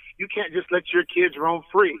else, you can't just let your kids roam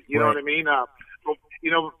free. You know what I mean? But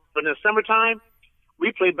in the summertime,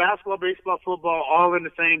 we played basketball, baseball, football, all in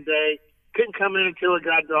the same day. Couldn't come in until it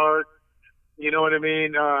got dark. You know what I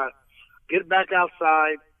mean? Get back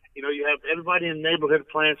outside. You have everybody in the neighborhood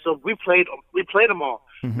playing. So we played them all.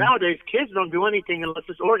 Mm-hmm. Nowadays, kids don't do anything unless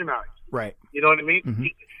it's organized. Right. You know what I mean? Mm-hmm.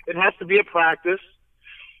 It has to be a practice.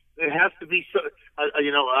 It has to be,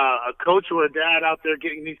 a coach or a dad out there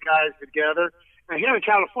getting these guys together. And here in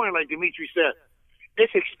California, like Dimitri said,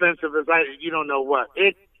 it's expensive as you don't know what.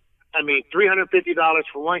 $350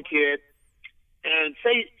 for one kid. And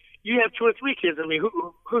say you have 2 or 3 kids.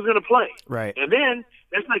 Who's going to play? Right. And then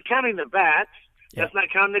that's not counting the bats. Yep. That's not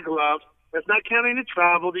counting the gloves. That's not counting the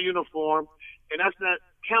travel, the uniform. And that's not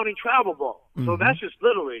counting travel ball. Mm-hmm. So that's just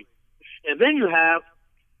literally. And then you have,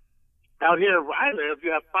 out here where I live,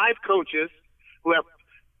 you have 5 coaches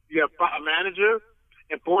you have a manager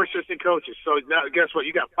and 4 assistant coaches. So now, guess what?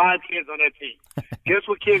 You got 5 kids on that team. Guess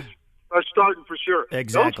what kids are starting for sure?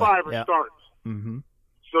 Exactly. Those 5 are starting. Mm-hmm.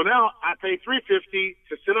 So now I pay $350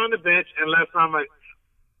 to sit on the bench unless I'm a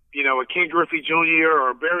Ken Griffey Jr.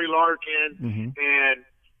 or Barry Larkin, and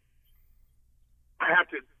I have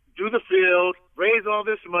to do the field, raise all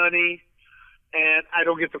this money, and I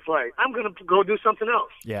don't get to play. I'm going to go do something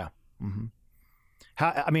else. Yeah. Mm-hmm.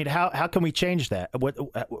 How can we change that? What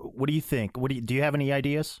do you think? Do you have any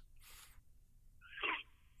ideas?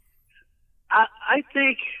 I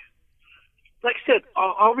think, like I said,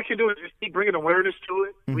 all we can do is just keep bringing awareness to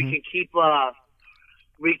it. Mm-hmm. We can keep,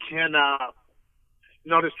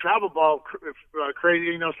 this travel ball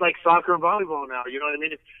crazy. It's like soccer and volleyball now. You know what I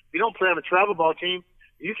mean? If you don't play on a travel ball team,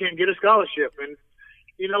 you can't get a scholarship. And,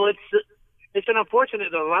 it's an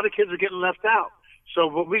unfortunate that a lot of kids are getting left out. So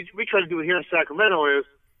what we try to do here in Sacramento is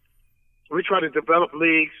we try to develop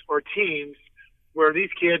leagues or teams where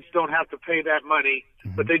these kids don't have to pay that money,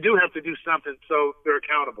 but they do have to do something so they're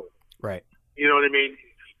accountable. Right. You know what I mean?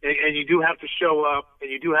 And you do have to show up,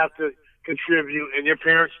 and you do have to contribute, and your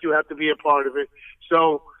parents do have to be a part of it.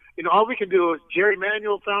 So, all we can do is Jerry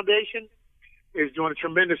Manuel Foundation is doing a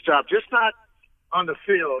tremendous job, just not on the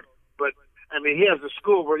field, but, he has a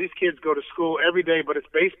school where these kids go to school every day, but it's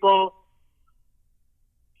baseball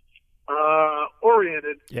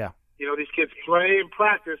oriented. Yeah. These kids play and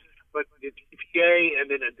practice, but it's PA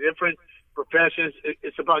and then a different professions.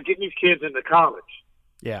 It's about getting these kids into college.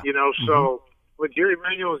 Yeah. So what Jerry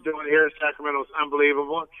Manuel is doing here in Sacramento is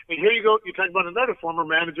unbelievable. And here you go. You talk about another former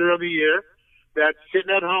manager of the year that's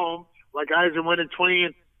sitting at home while guys are winning 20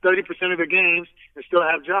 and 30% of their games and still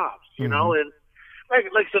have jobs, and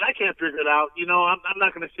like I said, I can't figure it out. I'm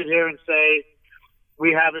not going to sit here and say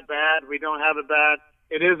we have it bad. We don't have it bad.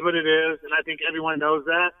 It is what it is. And I think everyone knows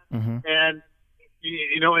that. Mm-hmm. And,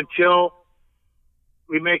 until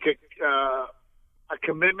we make a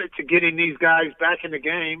commitment to getting these guys back in the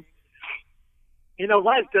game,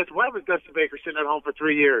 why was Dusty Baker sitting at home for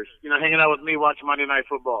 3 years, hanging out with me watching Monday Night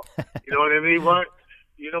Football? You know what I mean? Why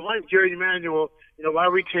is Jerry Emanuel, why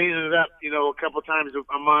are we changing it up, a couple times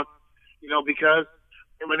a month, because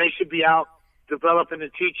when they should be out developing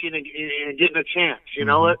and teaching and getting a chance,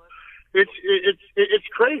 it's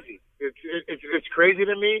crazy. It's crazy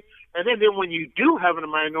to me. And then when you do have a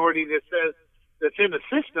minority that's in the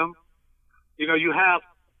system, you have,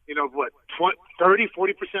 30,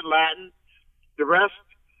 40% Latin, the rest,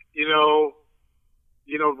 the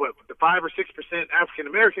 5 or 6% African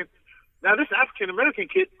American. Now this African American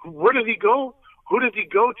kid, where does he go who does he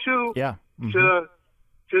go to? Yeah. To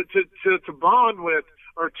bond with,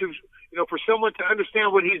 or to for someone to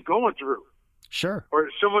understand what he's going through. Sure. Or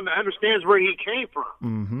someone that understands where he came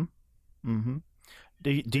from.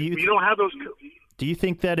 Do you don't have those? Do you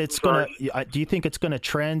think that it's gonna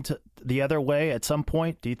trend the other way at some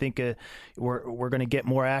point? Do you think we're gonna get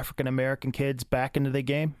more African American kids back into the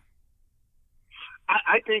game?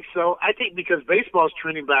 I think so. I think because baseball's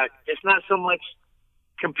trending back, it's not so much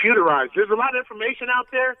computerized. There's a lot of information out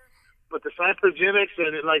there, but the cybergenics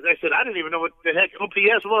and like I said, I didn't even know what the heck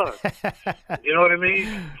OPS was. You know what I mean?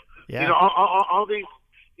 Yeah. All these,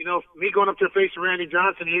 me going up there facing Randy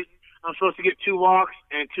Johnson, I'm supposed to get 2 walks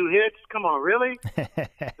and 2 hits. Come on, really?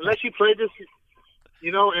 Unless you play this,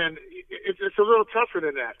 and it's a little tougher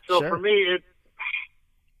than that. So Sure. for me,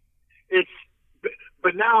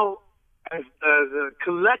 but now as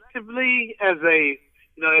collectively as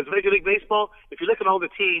as Major League Baseball, if you look at all the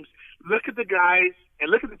teams, look at the guys and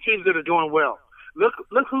look at the teams that are doing well. Look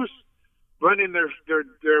who's running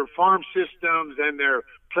their farm systems and their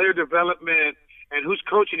player development, and who's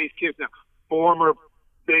coaching these kids now. Former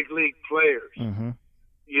big league players. Mm-hmm.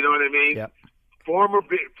 You know what I mean? Yep. Former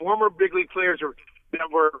big league players that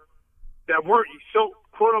weren't so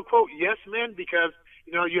quote unquote yes men, because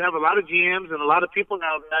you have a lot of GMs and a lot of people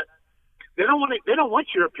now that they don't want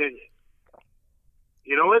your opinion.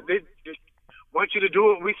 You know what? They just want you to do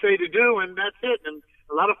what we say to do, and that's it. And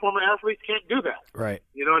a lot of former athletes can't do that. Right.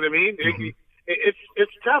 You know what I mean? Mm-hmm.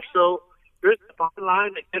 It's tough. So there's the bottom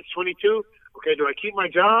line at catch 22. Okay, do I keep my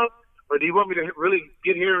job, or do you want me to really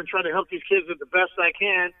get here and try to help these kids the best I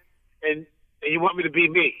can, and you want me to be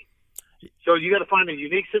me? So you got to find a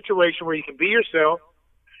unique situation where you can be yourself.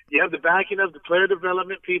 You have the backing of the player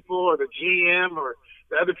development people or the GM or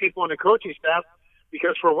the other people on the coaching staff,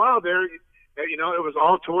 because for a while there, it was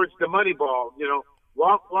all towards the money ball.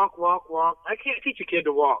 Walk. I can't teach a kid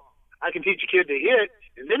to walk. I can teach a kid to hit,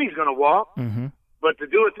 and then he's going to walk. Mm-hmm. But to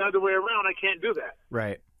do it the other way around, I can't do that.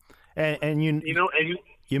 Right. And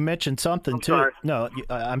you mentioned something too. Sorry. No,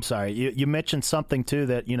 I'm sorry. You mentioned something too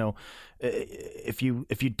that if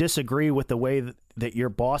you disagree with the way that your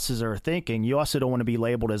bosses are thinking, you also don't want to be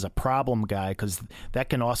labeled as a problem guy, because that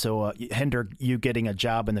can also hinder you getting a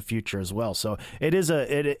job in the future as well. So it is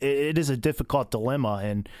a difficult dilemma,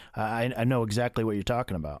 and I know exactly what you're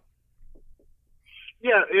talking about.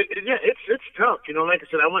 Yeah, it's tough. Like I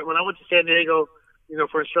said, when I went to San Diego,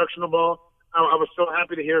 for instructional ball, I was so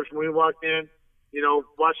happy to hear it when we walked in.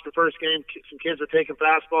 Watched the first game. Some kids were taking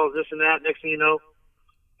fastballs, this and that. Next thing you know,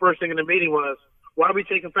 first thing in the meeting was, why are we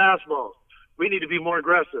taking fastballs? We need to be more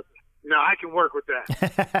aggressive. Now I can work with that.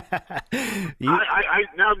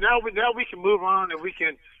 Now we can move on, and we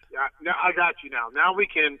can. Now I got you. Now we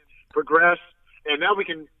can progress, and now we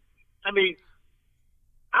can. I mean,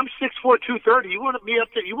 I'm 6'4", 230. You want me up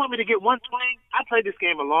there? You want me to get one swing? I played this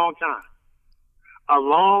game a long time.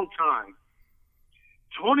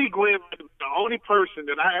 Tony Gwynn is the only person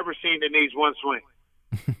that I ever seen that needs one swing.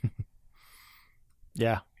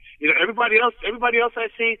 Yeah. Everybody else I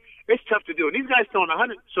see, it's tough to do. And these guys throwing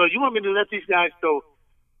 100. So you want me to let these guys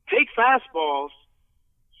take fastballs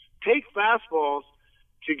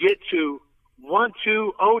to get to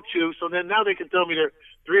 1-2, 0-2. So then now they can throw me their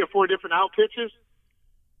 3 or 4 different out pitches.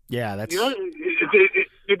 Yeah, that's.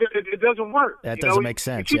 It doesn't work. That doesn't make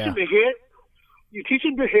sense. You teach them to hit. You teach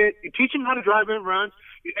them to hit. You teach them how to drive in runs.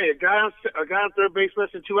 Hey, a guy on third base,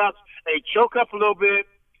 less than 2 outs. Hey, choke up a little bit.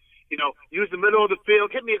 Use the middle of the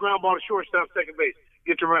field. Get me a ground ball to shortstop, second base.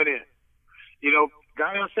 Get the run in.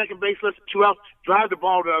 Guy on second base, less than 2 outs. Drive the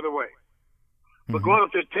ball the other way. But going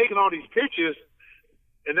up there, taking all these pitches,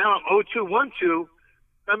 and now I'm 0-2, 1-2.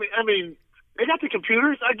 I mean, they got the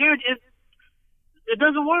computers. I guarantee it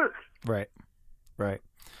doesn't work. Right.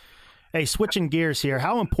 Hey, switching gears here,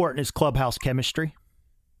 how important is clubhouse chemistry?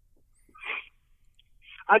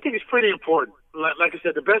 I think it's pretty important. Like I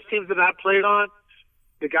said, the best teams that I played on,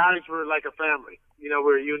 the guys were like a family.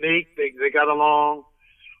 We're unique. They got along.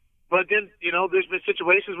 But then, there's been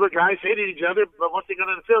situations where guys hated each other, but once they got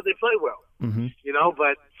on the field, they play well. Mm-hmm.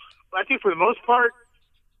 But I think for the most part,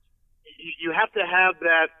 you have to have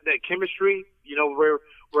that chemistry,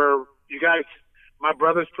 where you guys, my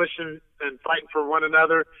brothers pushing and fighting for one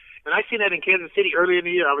another. And I seen that in Kansas City early in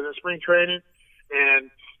the year. I was in spring training,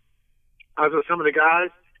 and I was with some of the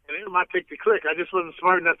guys, and then my pick to click. I just wasn't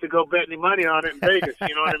smart enough to go bet any money on it in Vegas.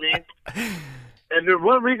 You know what I mean? And the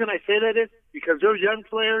one reason I say that is because those young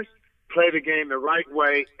players play the game the right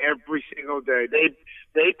way every single day.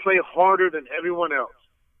 They play harder than everyone else.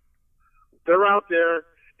 They're out there,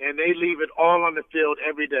 and they leave it all on the field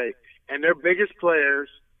every day. And their biggest players,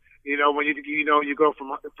 You know, when you go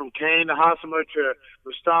from Kane to Hosmer to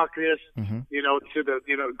Moustakas, to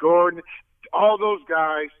the Gordon, all those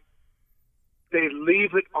guys, they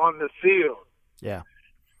leave it on the field. Yeah.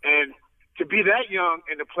 And to be that young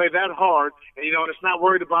and to play that hard, and it's not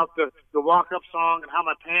worried about the walk-up song and how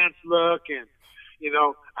my pants look, and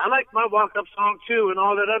I like my walk-up song too and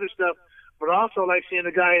all that other stuff, but I also like seeing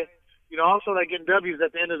the guy. Also like getting W's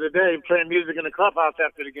at the end of the day, playing music in the clubhouse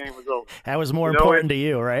after the game was over. That was more important to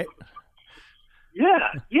you, right?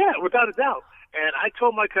 Yeah, without a doubt. And I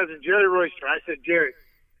told my cousin, Jerry Royster, I said, Jerry,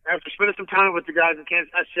 after spending some time with the guys in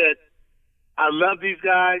Kansas, I said, I love these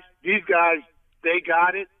guys. These guys, they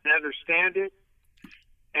got it, they understand it,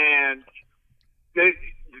 and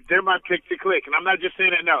they're my pick to click. And I'm not just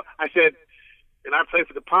saying that, no. I said, and I played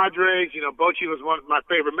for the Padres. Bochy was one of my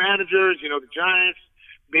favorite managers. The Giants,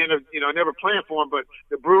 never playing for them, but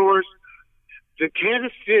the Brewers, the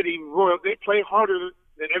Kansas City Royals, they play harder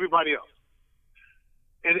than everybody else.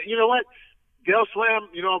 And you know what? Del Slam,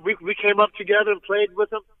 we came up together and played with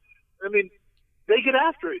them. I mean, they get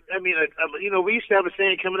after it. I mean, we used to have a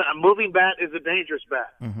saying coming out, a moving bat is a dangerous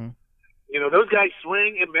bat. Mm-hmm. Those guys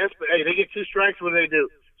swing and miss, but hey, they get 2 strikes. What do they do?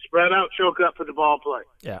 Spread out, choke up for the ball play.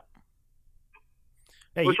 Yeah.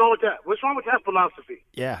 Hey, what's wrong with that? What's wrong with that philosophy?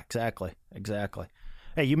 Yeah, exactly.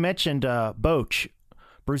 Hey, you mentioned Bruce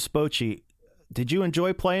Bochy. Did you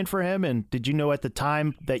enjoy playing for him? And did you know at the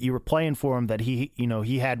time that you were playing for him that he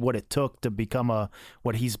had what it took to become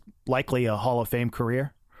what he's likely a Hall of Fame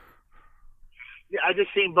career? Yeah, I just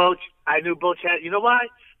seen Boch. I knew Boch had. You know why?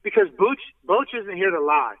 Because Boch isn't here to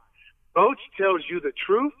lie. Boch tells you the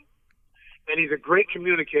truth, and he's a great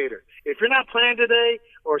communicator. If you're not playing today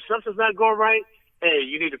or something's not going right, hey,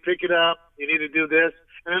 you need to pick it up. You need to do this.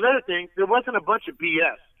 And another thing, there wasn't a bunch of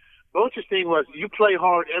BS. Boch's thing was you play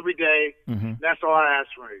hard every day. Mm-hmm. That's all I ask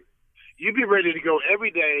for you. You be ready to go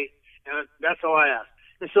every day, and that's all I ask.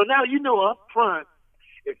 And so now up front,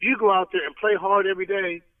 if you go out there and play hard every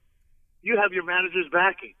day, you have your manager's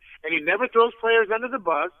backing. And he never throws players under the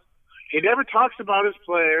bus. He never talks about his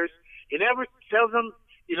players. He never tells them,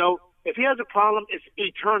 if he has a problem, it's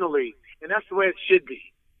eternally. And that's the way it should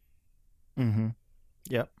be. Mm-hmm.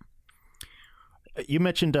 Yep. You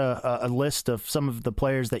mentioned a list of some of the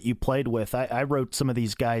players that you played with. I wrote some of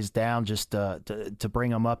these guys down just to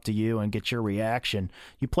bring them up to you and get your reaction.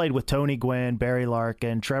 You played with Tony Gwynn, Barry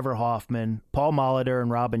Larkin, Trevor Hoffman, Paul Molitor,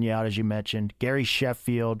 and Robin Yount, as you mentioned, Gary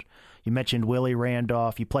Sheffield. You mentioned Willie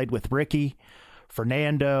Randolph. You played with Ricky,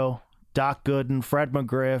 Fernando, Doc Gooden, Fred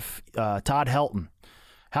McGriff, Todd Helton.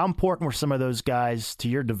 How important were some of those guys to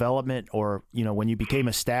your development or, when you became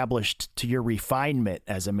established, to your refinement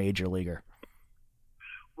as a major leaguer?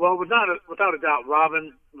 Well, without a doubt,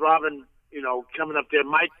 Robin, coming up there,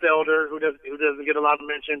 Mike Felder, who doesn't get a lot of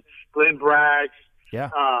mention, Glenn Braggs,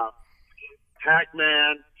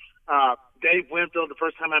 Hackman, Dave Winfield. The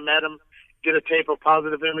first time I met him, get a tape of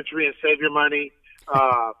Positive Imagery and Save Your Money.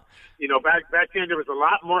 Back then there was a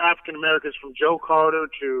lot more African Americans, from Joe Carter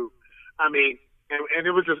to, and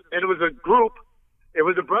it was a group. It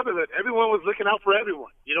was a brotherhood. Everyone was looking out for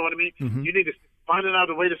everyone. You know what I mean? Mm-hmm. You need to find out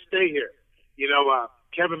a way to stay here.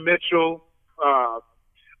 Kevin Mitchell,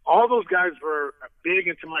 all those guys were big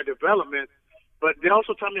into my development, but they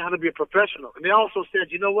also taught me how to be a professional. And they also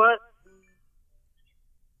said, you know what?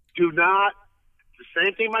 The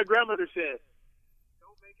same thing my grandmother said,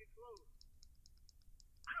 don't make it close.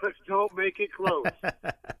 Don't make it close.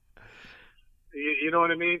 You know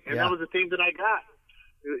what I mean? And that was the thing that I got.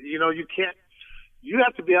 You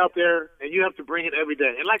have to be out there and you have to bring it every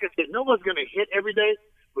day. And like I said, no one's going to hit every day,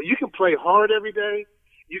 but you can play hard every day.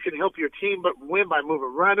 You can help your team win by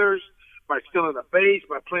moving runners, by stealing a base,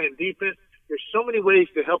 by playing defense. There's so many ways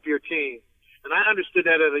to help your team. And I understood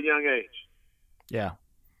that at a young age. Yeah.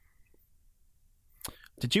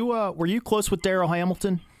 Did you were you close with Darryl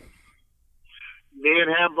Hamilton? Me and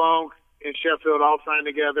Hambone and Sheffield all signed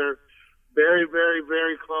together. Very, very,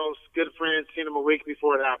 very close. Good friends. Seen him a week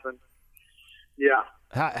before it happened. Yeah.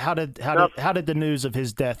 How did the news of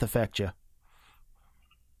his death affect you?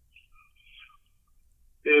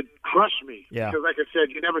 It crushed me. Yeah. Because like I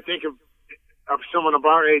said, you never think of someone of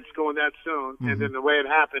our age going that soon, and then the way it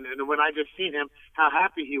happened. And when I just seen him, how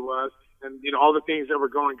happy he was, and all the things that were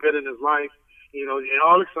going good in his life, and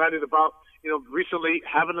all excited about, recently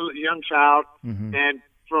having a young child, and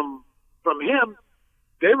from him,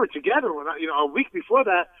 they were together when a week before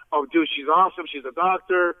that. Oh, dude, she's awesome. She's a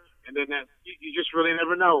doctor, and then you just really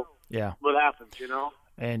never know. Yeah. What happens,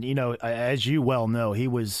 And as you well know, he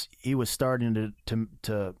was starting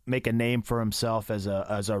to make a name for himself as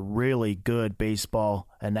a really good baseball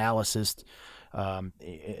analyst.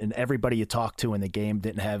 and everybody you talked to in the game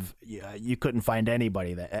didn't have. You couldn't find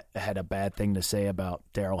anybody that had a bad thing to say about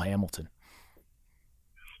Darryl Hamilton.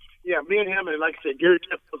 Yeah, me and him, and like I said, Gary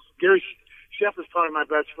Sheff was probably my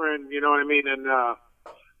best friend. You know what I mean? And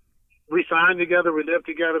we signed together, we lived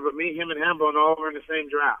together. But me, him, and Hambone all were in the same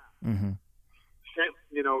draft. Mm-hmm.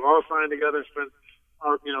 Same, all signed together.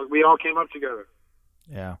 We all came up together.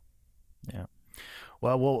 Yeah.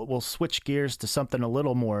 Well, we'll switch gears to something a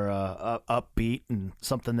little more upbeat, and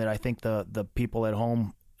something that I think the people at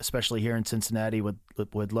home, especially here in Cincinnati,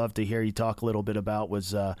 would love to hear you talk a little bit about,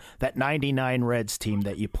 was that 99 Reds team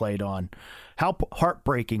that you played on. How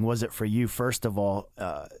heartbreaking was it for you, first of all,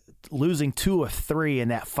 losing 2 of 3 in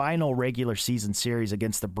that final regular season series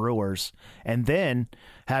against the Brewers, and then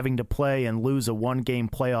having to play and lose a 1-game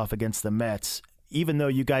playoff against the Mets, even though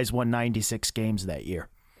you guys won 96 games that year?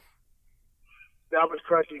 That was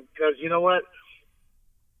crushing because you know what?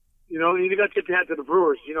 You got to tip your hat to the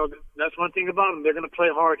Brewers. That's one thing about them. They're going to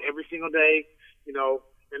play hard every single day, and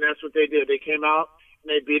that's what they did. They came out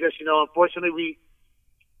and they beat us. Unfortunately, we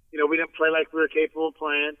didn't play like we were capable of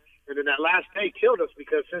playing. And then that last day killed us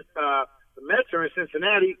because since the Mets are in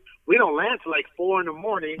Cincinnati, we don't land till like 4 in the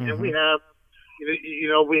morning, and we have,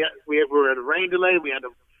 we were at a rain delay. We had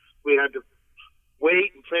to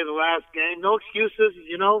wait and play the last game. No excuses,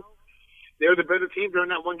 They were the better team during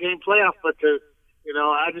that 1-game playoff, but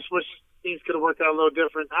I just wish things could have worked out a little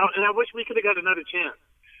different. And I wish we could have got another chance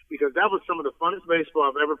because that was some of the funnest baseball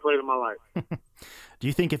I've ever played in my life. Do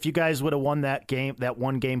you think if you guys would have won that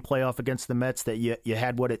 1-game playoff against the Mets, that you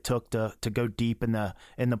had what it took to go deep in the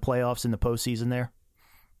playoffs in the postseason there?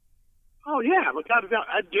 Oh yeah, without a doubt.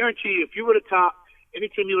 I guarantee you, if you would have talked any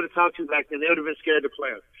team you would have talked to back then, they would have been scared to play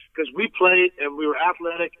us because we played and we were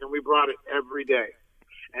athletic and we brought it every day.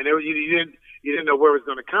 And you didn't know where it was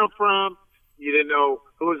going to come from. You didn't know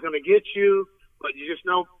who was going to get you, but you just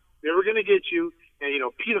know they were going to get you. And,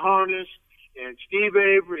 Pete Harness and Steve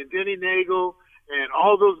Avery and Denny Nagel and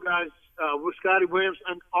all those guys, with Scotty Williams,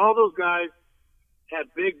 and all those guys had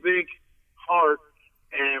big heart.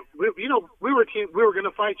 And, we were a team, we were going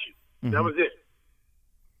to fight you. Mm-hmm. That was it.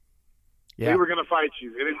 Yeah. We were going to fight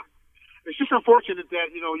you. And it's just unfortunate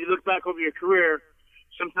that, you look back over your career,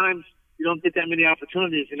 sometimes you don't get that many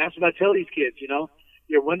opportunities. And that's what I tell these kids,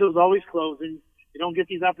 your window's always closing. You don't get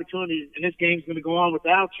these opportunities, and this game's going to go on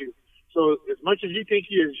without you. So as much as you think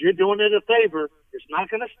you're doing it a favor, it's not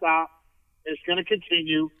going to stop. It's going to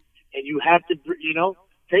continue, and you have to,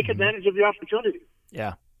 take advantage of the opportunity.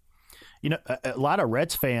 Yeah. A lot of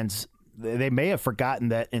Reds fans, they may have forgotten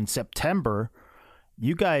that in September,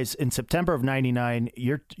 you guys, in September of 99,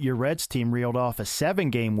 your Reds team reeled off a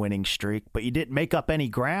 7-game winning streak, but you didn't make up any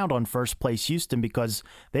ground on first place Houston because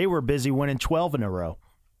they were busy winning 12 in a row.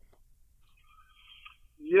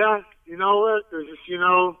 Yeah, you know what? There's just,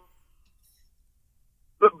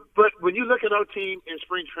 but when you look at our team in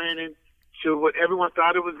spring training to what everyone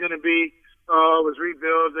thought it was going to be, it was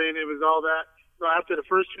rebuilding, it was all that. So after the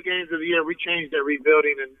first 2 games of the year, we changed that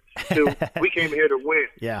rebuilding we came here to win.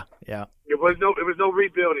 Yeah. It was no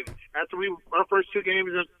rebuilding. After our first 2 games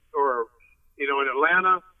in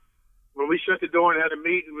Atlanta, when we shut the door and had a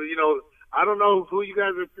meeting, I don't know who you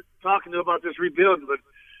guys are talking to about this rebuilding, but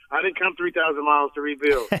I didn't come 3,000 miles to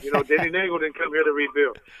rebuild. Denny Nagel didn't come here to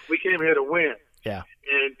rebuild. We came here to win. Yeah.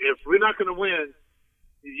 And if we're not going to win,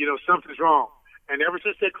 something's wrong. And ever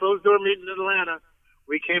since that closed door meeting in Atlanta,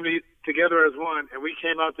 we came together as one, and we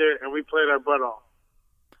came out there and we played our butt off.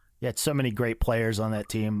 You had so many great players on that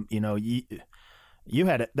team. You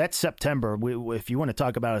had that September. If you want to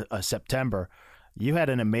talk about a September, you had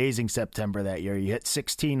an amazing September that year. You hit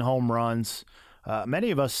 16 home runs.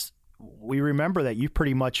 Many of us, we remember that you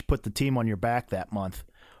pretty much put the team on your back that month.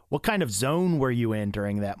 What kind of zone were you in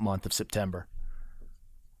during that month of September?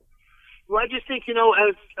 Well, I just think,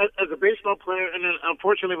 as a baseball player, and then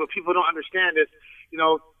unfortunately what people don't understand is,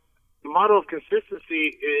 the model of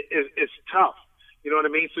consistency is tough. You know what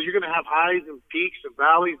I mean? So you're going to have highs and peaks and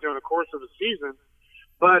valleys during the course of the season.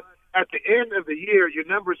 But at the end of the year, your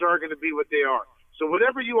numbers are going to be what they are. So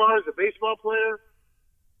whatever you are as a baseball player,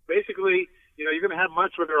 basically, you're going to have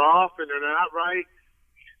months where they're off and they're not right,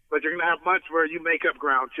 but you're going to have months where you make up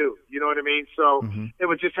ground too. You know what I mean? So It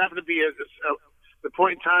would just happen to be the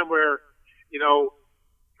point in time where,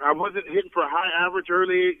 I wasn't hitting for a high average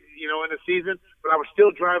early, in the season, but I was still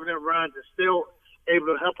driving in runs and still able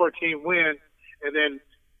to help our team win. And then,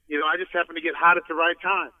 I just happened to get hot at the right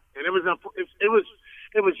time. And it was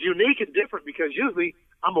unique and different because usually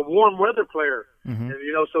I'm a warm weather player. And,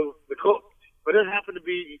 so but it happened to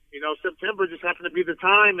be, September just happened to be the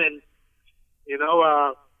time. And,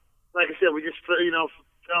 like I said, we just,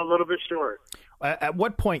 fell a little bit short. At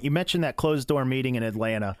what point, you mentioned that closed-door meeting in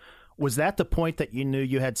Atlanta, was that the point that you knew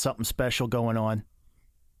you had something special going on?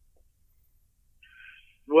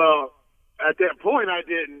 Well, at that point I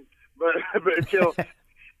didn't, but until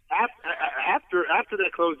after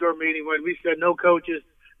that closed-door meeting when we said no coaches,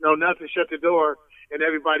 no nothing, shut the door, and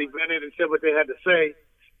everybody vented and said what they had to say,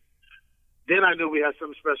 then I knew we had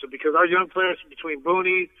something special because our young players between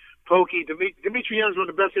Booney, Pokey, Dimitri Young's one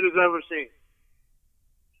of the best hitters I've ever seen.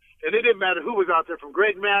 And it didn't matter who was out there, from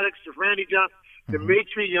Greg Maddux to Randy Johnson. Mm-hmm.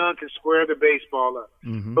 Dimitri Young can square the baseball up.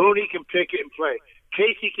 Mm-hmm. Booney can pick it and play.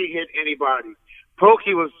 Casey can hit anybody.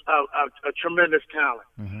 Pokey was a tremendous talent.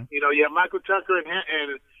 Mm-hmm. You know, you have Michael Tucker and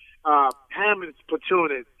Hammond's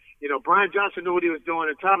platooning. You know, Brian Johnson knew what he was doing,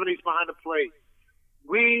 and Tavanese behind the plate.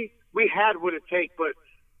 We had what it takes, but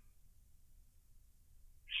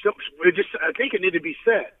I think it needed to be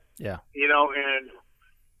said. Yeah. You know, and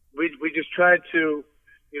we just tried to,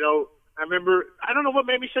 you know, I don't know what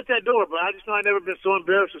made me shut that door, but I just know I've never been so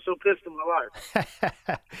embarrassed or so pissed in my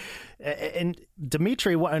life. And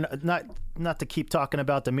Dimitri, not to keep talking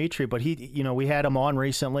about Dimitri, but we had him on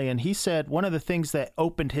recently, and he said one of the things that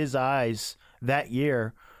opened his eyes that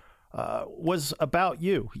year was about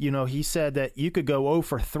you. You know, he said that you could go 0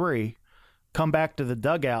 for 3, come back to the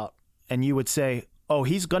dugout, and you would say, oh,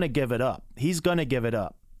 he's going to give it up. He's going to give it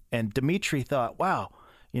up. And Dimitri thought, wow.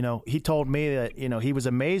 You know, he told me that, you know, he was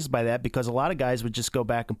amazed by that because a lot of guys would just go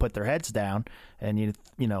back and put their heads down and,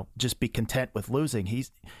 you know, just be content with losing.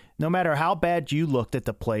 No matter how bad you looked at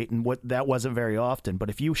the plate, and that wasn't very often, but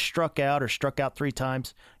if you struck out 3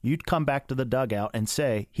 times, you'd come back to the dugout and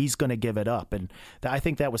say, he's going to give it up. And I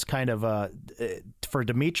think that was kind of, for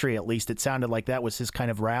Dimitri at least, it sounded like that was his kind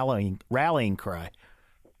of rallying cry.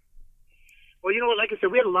 Well, you know what, like I said,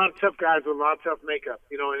 we had a lot of tough guys with a lot of tough makeup,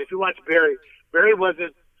 you know, and if you watch Barry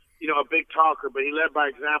wasn't, you know, a big talker, but he led by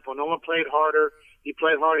example. No one played harder. He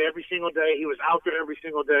played hard every single day. He was out there every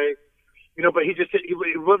single day, you know, but he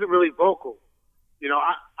wasn't really vocal. You know,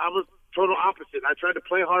 I was total opposite. I tried to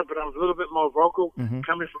play hard, but I was a little bit more vocal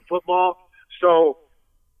coming from football. So,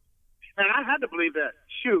 and I had to believe that.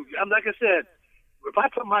 Shoot, like I said, if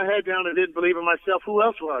I put my head down and didn't believe in myself, who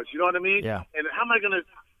else was? You know what I mean? Yeah. And how am I going to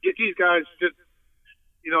get these guys to,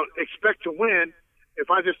 you know, expect to win if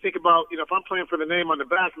I just think about, you know, if I'm playing for the name on the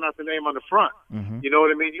back, not the name on the front? Mm-hmm. You know what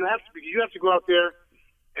I mean? You have to go out there,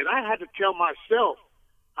 and I had to tell myself,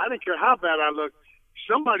 I don't care how bad I look,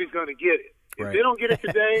 somebody's going to get it. If they don't get it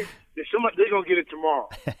today, they're going to get it tomorrow.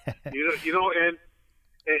 you know,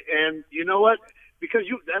 and you know what? Because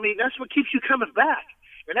that's what keeps you coming back,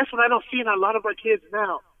 and that's what I don't see in a lot of our kids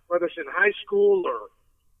now, whether it's in high school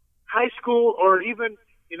or even,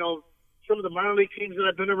 you know, some of the minor league teams that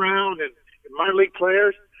I've been around and minor league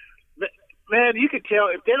players. Man, you could tell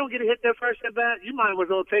if they don't get a hit their first at bat, you might as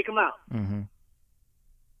well take them out. Mm-hmm.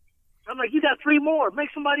 I'm like, you got 3 more. Make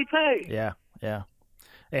somebody pay. Yeah.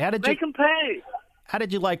 Hey, make them pay. How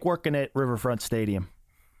did you like working at Riverfront Stadium?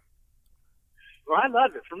 Well, I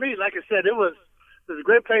loved it. For me, like I said, it was a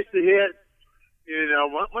great place to hit. You know,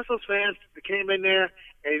 once those fans came in there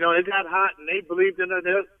and, you know, it got hot and they believed in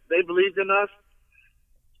us.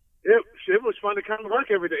 It was fun to come to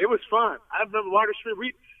work every day. It was fun. I remember Water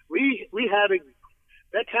Street. We had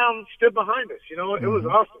that town stood behind us. You know, it was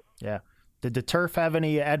awesome. Yeah. Did the turf have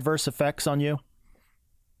any adverse effects on you?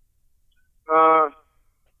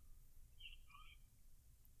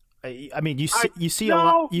 I mean, you see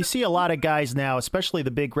a lot of guys now, especially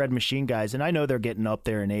the big red machine guys, and I know they're getting up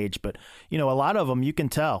there in age, but you know, a lot of them you can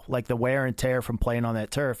tell, like the wear and tear from playing on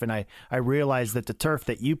that turf. And I realized that the turf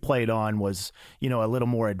that you played on was, you know, a little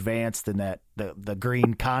more advanced than that the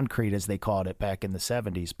green concrete as they called it back in the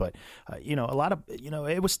 70s. But you know, a lot of, you know,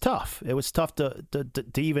 it was tough. It was tough to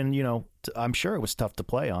even, you know, I'm sure it was tough to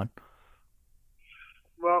play on.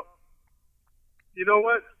 Well, you know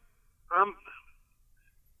what?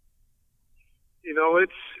 You know,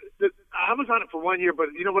 I was on it for 1 year,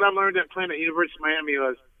 but you know what I learned at playing at University of Miami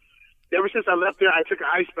was, ever since I left there, I took an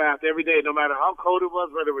ice bath every day, no matter how cold it was,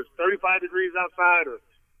 whether it was 35 degrees outside or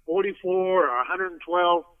 44 or 112.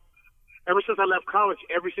 Ever since I left college,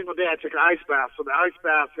 every single day I took an ice bath, so the ice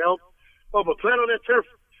bath helped. Oh, but playing on that turf,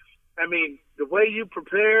 I mean, the way you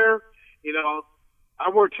prepare, you know, I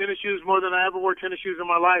wore tennis shoes more than I ever wore tennis shoes in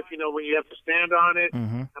my life, you know, when you have to stand on it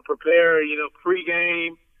and prepare, you know,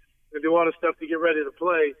 pregame, and do all the stuff to get ready to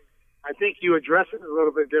play. I think you address it a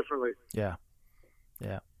little bit differently. Yeah.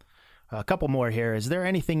 A couple more here. Is there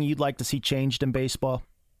anything you'd like to see changed in baseball?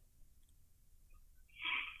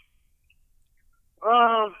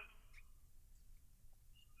 I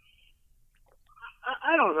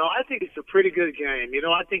I don't know. I think it's a pretty good game. You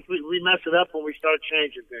know, I think we mess it up when we start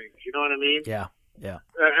changing things. You know what I mean? Yeah.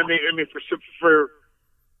 I mean,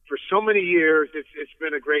 for so many years, it's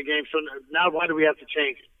been a great game. So now, why do we have to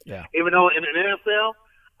change it? Yeah. Even though in an NFL,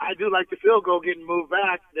 I do like the field goal getting moved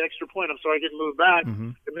back, the extra point. I'm sorry, getting moved back.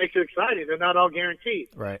 Mm-hmm. It makes it exciting. They're not all guaranteed.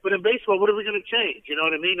 Right. But in baseball, what are we going to change? You know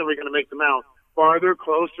what I mean? Are we going to make them out farther,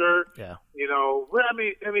 closer? Yeah. You know, well, I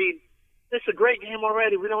mean, it's a great game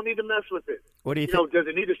already. We don't need to mess with it. What do you You know, think? does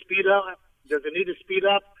it need to speed up? Does it need to speed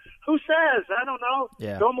up? Who says? I don't know.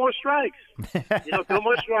 Yeah. Throw more strikes. You know, throw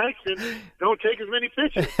more strikes and don't take as many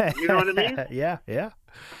pitches. You know what I mean? Yeah.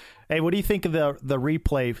 Hey, what do you think of the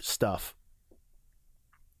replay stuff?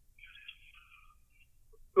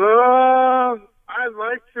 I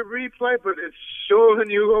like the replay, but it's showing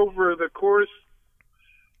you over the course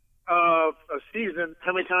of a season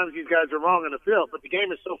how many times these guys are wrong in the field. But the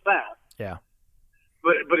game is so fast. Yeah.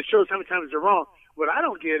 But it shows how many times they're wrong. What I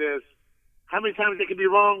don't get is how many times they can be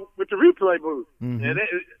wrong with the replay booth. Mm-hmm. And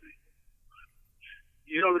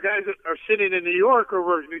you know, the guys that are sitting in New York or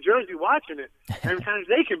New Jersey watching it, how many times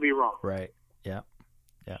they can be wrong. Right. Yeah.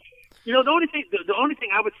 You know, the only thing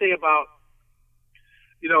I would say about,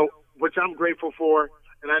 you know, which I'm grateful for,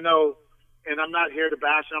 and I know, and I'm not here to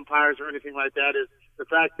bash umpires or anything like that, is the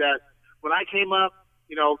fact that when I came up,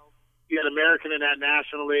 you know, you had American in that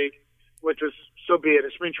National League, which was so be it.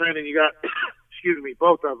 In spring training, you got, excuse me,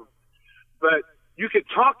 both of them. But you could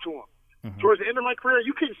talk to them. Mm-hmm. Towards the end of my career,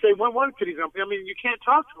 you couldn't say one to these umpires. I mean, you can't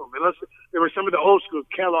talk to them unless there were some of the old school,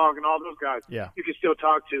 Kellogg and all those guys. Yeah. You could still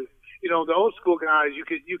talk to. You know, the old school guys, you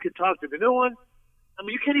could talk to. The new one, I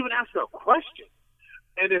mean, you can't even ask a question.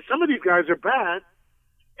 And if some of these guys are bad,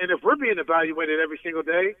 and if we're being evaluated every single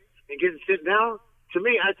day and getting sit down, to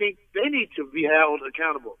me, I think they need to be held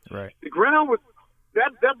accountable. Right. The ground with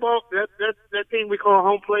that ball, that thing we call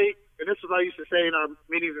home plate, and this is what I used to say in our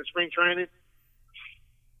meetings in spring training.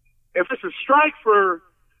 If it's a strike for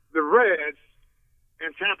the Reds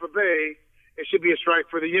and Tampa Bay, it should be a strike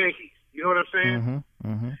for the Yankees. You know what I'm saying?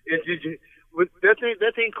 Mm-hmm. With that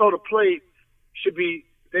thing called a plate should be,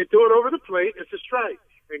 they throw it over the plate, it's a strike.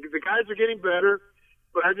 And the guys are getting better,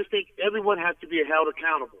 but I just think everyone has to be held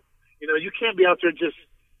accountable. You know, you can't be out there just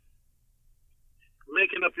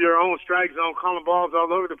making up your own strike zone, calling balls all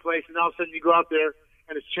over the place, and all of a sudden you go out there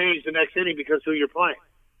and it's changed the next inning because who you're playing.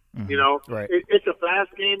 Mm-hmm. You know, right. It's a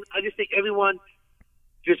fast game. I just think everyone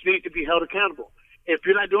just needs to be held accountable. If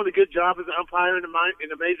you're not doing a good job as an umpire in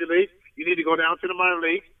the major league, you need to go down to the minor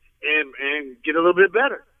league and get a little bit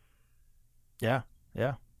better. Yeah.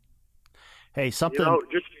 Hey,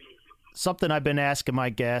 something I've been asking my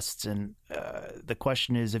guests, and the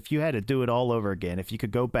question is, if you had to do it all over again, if you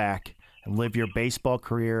could go back and live your baseball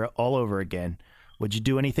career all over again, would you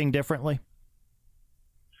do anything differently?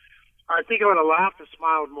 I think I would have laughed and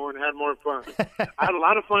smiled more and had more fun. I had a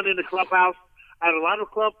lot of fun in the clubhouse. I had a lot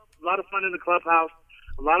of fun in the clubhouse,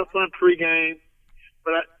 a lot of fun pregame,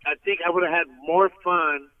 but I think I would have had more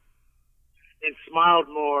fun and smiled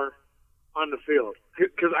more on the field.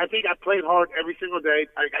 Because I think I played hard every single day.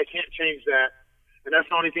 I can't change that, and that's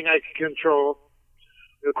the only thing I can control.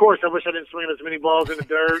 Of course, I wish I didn't swing as many balls in the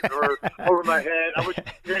dirt or over my head. I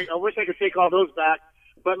wish I could take all those back.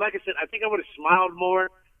 But like I said, I think I would have smiled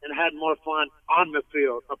more and had more fun on the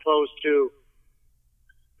field opposed to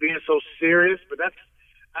being so serious. But that's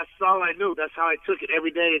all I knew. That's how I took it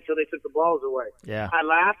every day until they took the balls away. Yeah. I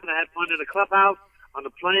laughed and I had fun in the clubhouse, on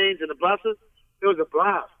the planes, and the buses. It was a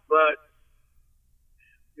blast. But,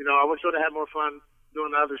 you know, I wish I would have had more fun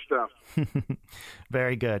doing the other stuff.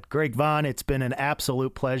 Very good. Greg Vaughn, it's been an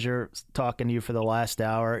absolute pleasure talking to you for the last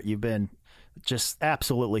hour. You've been just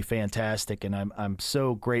absolutely fantastic, and I'm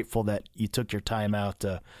so grateful that you took your time out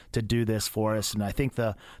to do this for us. And I think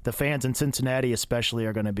the fans in Cincinnati especially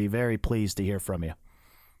are going to be very pleased to hear from you.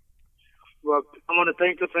 Well, I want to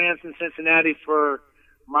thank the fans in Cincinnati for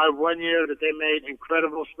my 1 year that they made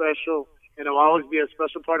incredible, special, and it'll always be a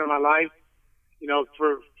special part of my life, you know,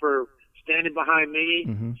 for standing behind me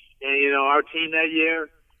and, you know, our team that year.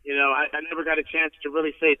 You know, I never got a chance to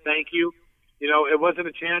really say thank you. You know, it wasn't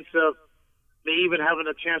a chance of me even having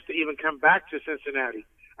a chance to even come back to Cincinnati.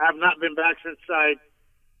 I have not been back since I,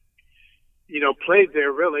 you know, played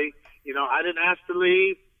there, really. You know, I didn't ask to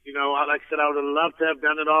leave. You know, like I said, I would have loved to have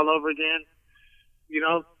done it all over again. You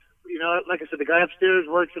know, like I said, the guy upstairs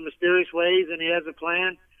works in mysterious ways, and he has a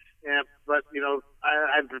plan. Yeah, but, you know,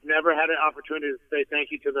 I've never had an opportunity to say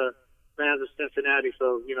thank you to the fans of Cincinnati.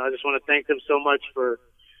 So, you know, I just want to thank them so much for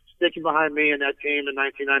sticking behind me and that team in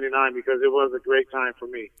 1999 because it was a great time for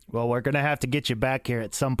me. Well, we're going to have to get you back here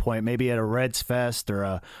at some point, maybe at a Reds Fest or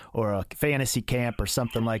a fantasy camp or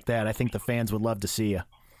something like that. I think the fans would love to see you.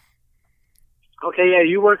 Okay, yeah,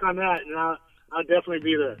 you work on that, and I'll definitely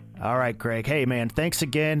be there. All right, Greg. Hey, man, thanks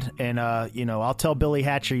again, and I'll tell Billy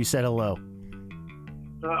Hatcher you said hello.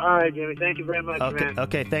 All right, Jimmy. Thank you very much, man.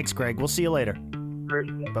 Okay, thanks, Greg. We'll see you later.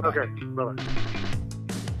 Bye-bye. Okay, bye-bye.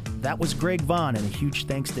 That was Greg Vaughn, and a huge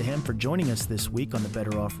thanks to him for joining us this week on the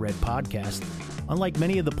Better Off Red podcast. Unlike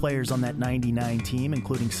many of the players on that 99 team,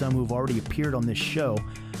 including some who've already appeared on this show,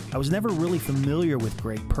 I was never really familiar with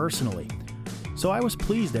Greg personally. So I was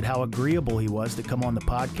pleased at how agreeable he was to come on the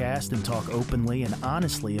podcast and talk openly and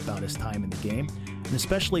honestly about his time in the game, and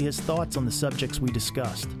especially his thoughts on the subjects we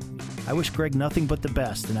discussed. I wish Greg nothing but the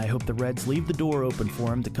best, and I hope the Reds leave the door open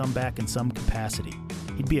for him to come back in some capacity.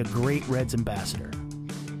 He'd be a great Reds ambassador.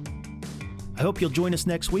 I hope you'll join us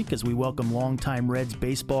next week as we welcome longtime Reds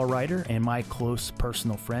baseball writer and my close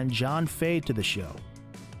personal friend John Fay to the show.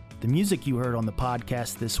 The music you heard on the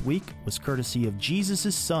podcast this week was courtesy of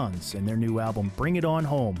Jesus' Sons and their new album Bring It On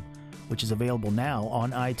Home, which is available now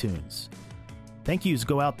on iTunes. Thank yous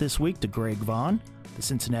go out this week to Greg Vaughn, the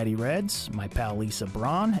Cincinnati Reds, my pal Lisa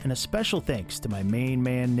Braun, and a special thanks to my main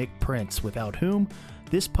man Nick Prince, without whom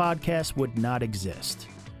this podcast would not exist.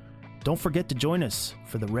 Don't forget to join us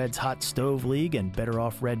for the Reds Hot Stove League and Better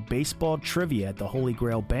Off Red Baseball Trivia at the Holy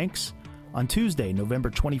Grail Banks on Tuesday, November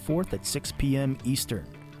 24th at 6 p.m. Eastern.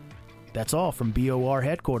 That's all from BOR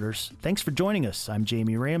headquarters. Thanks for joining us. I'm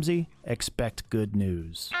Jamie Ramsey. Expect good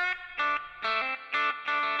news.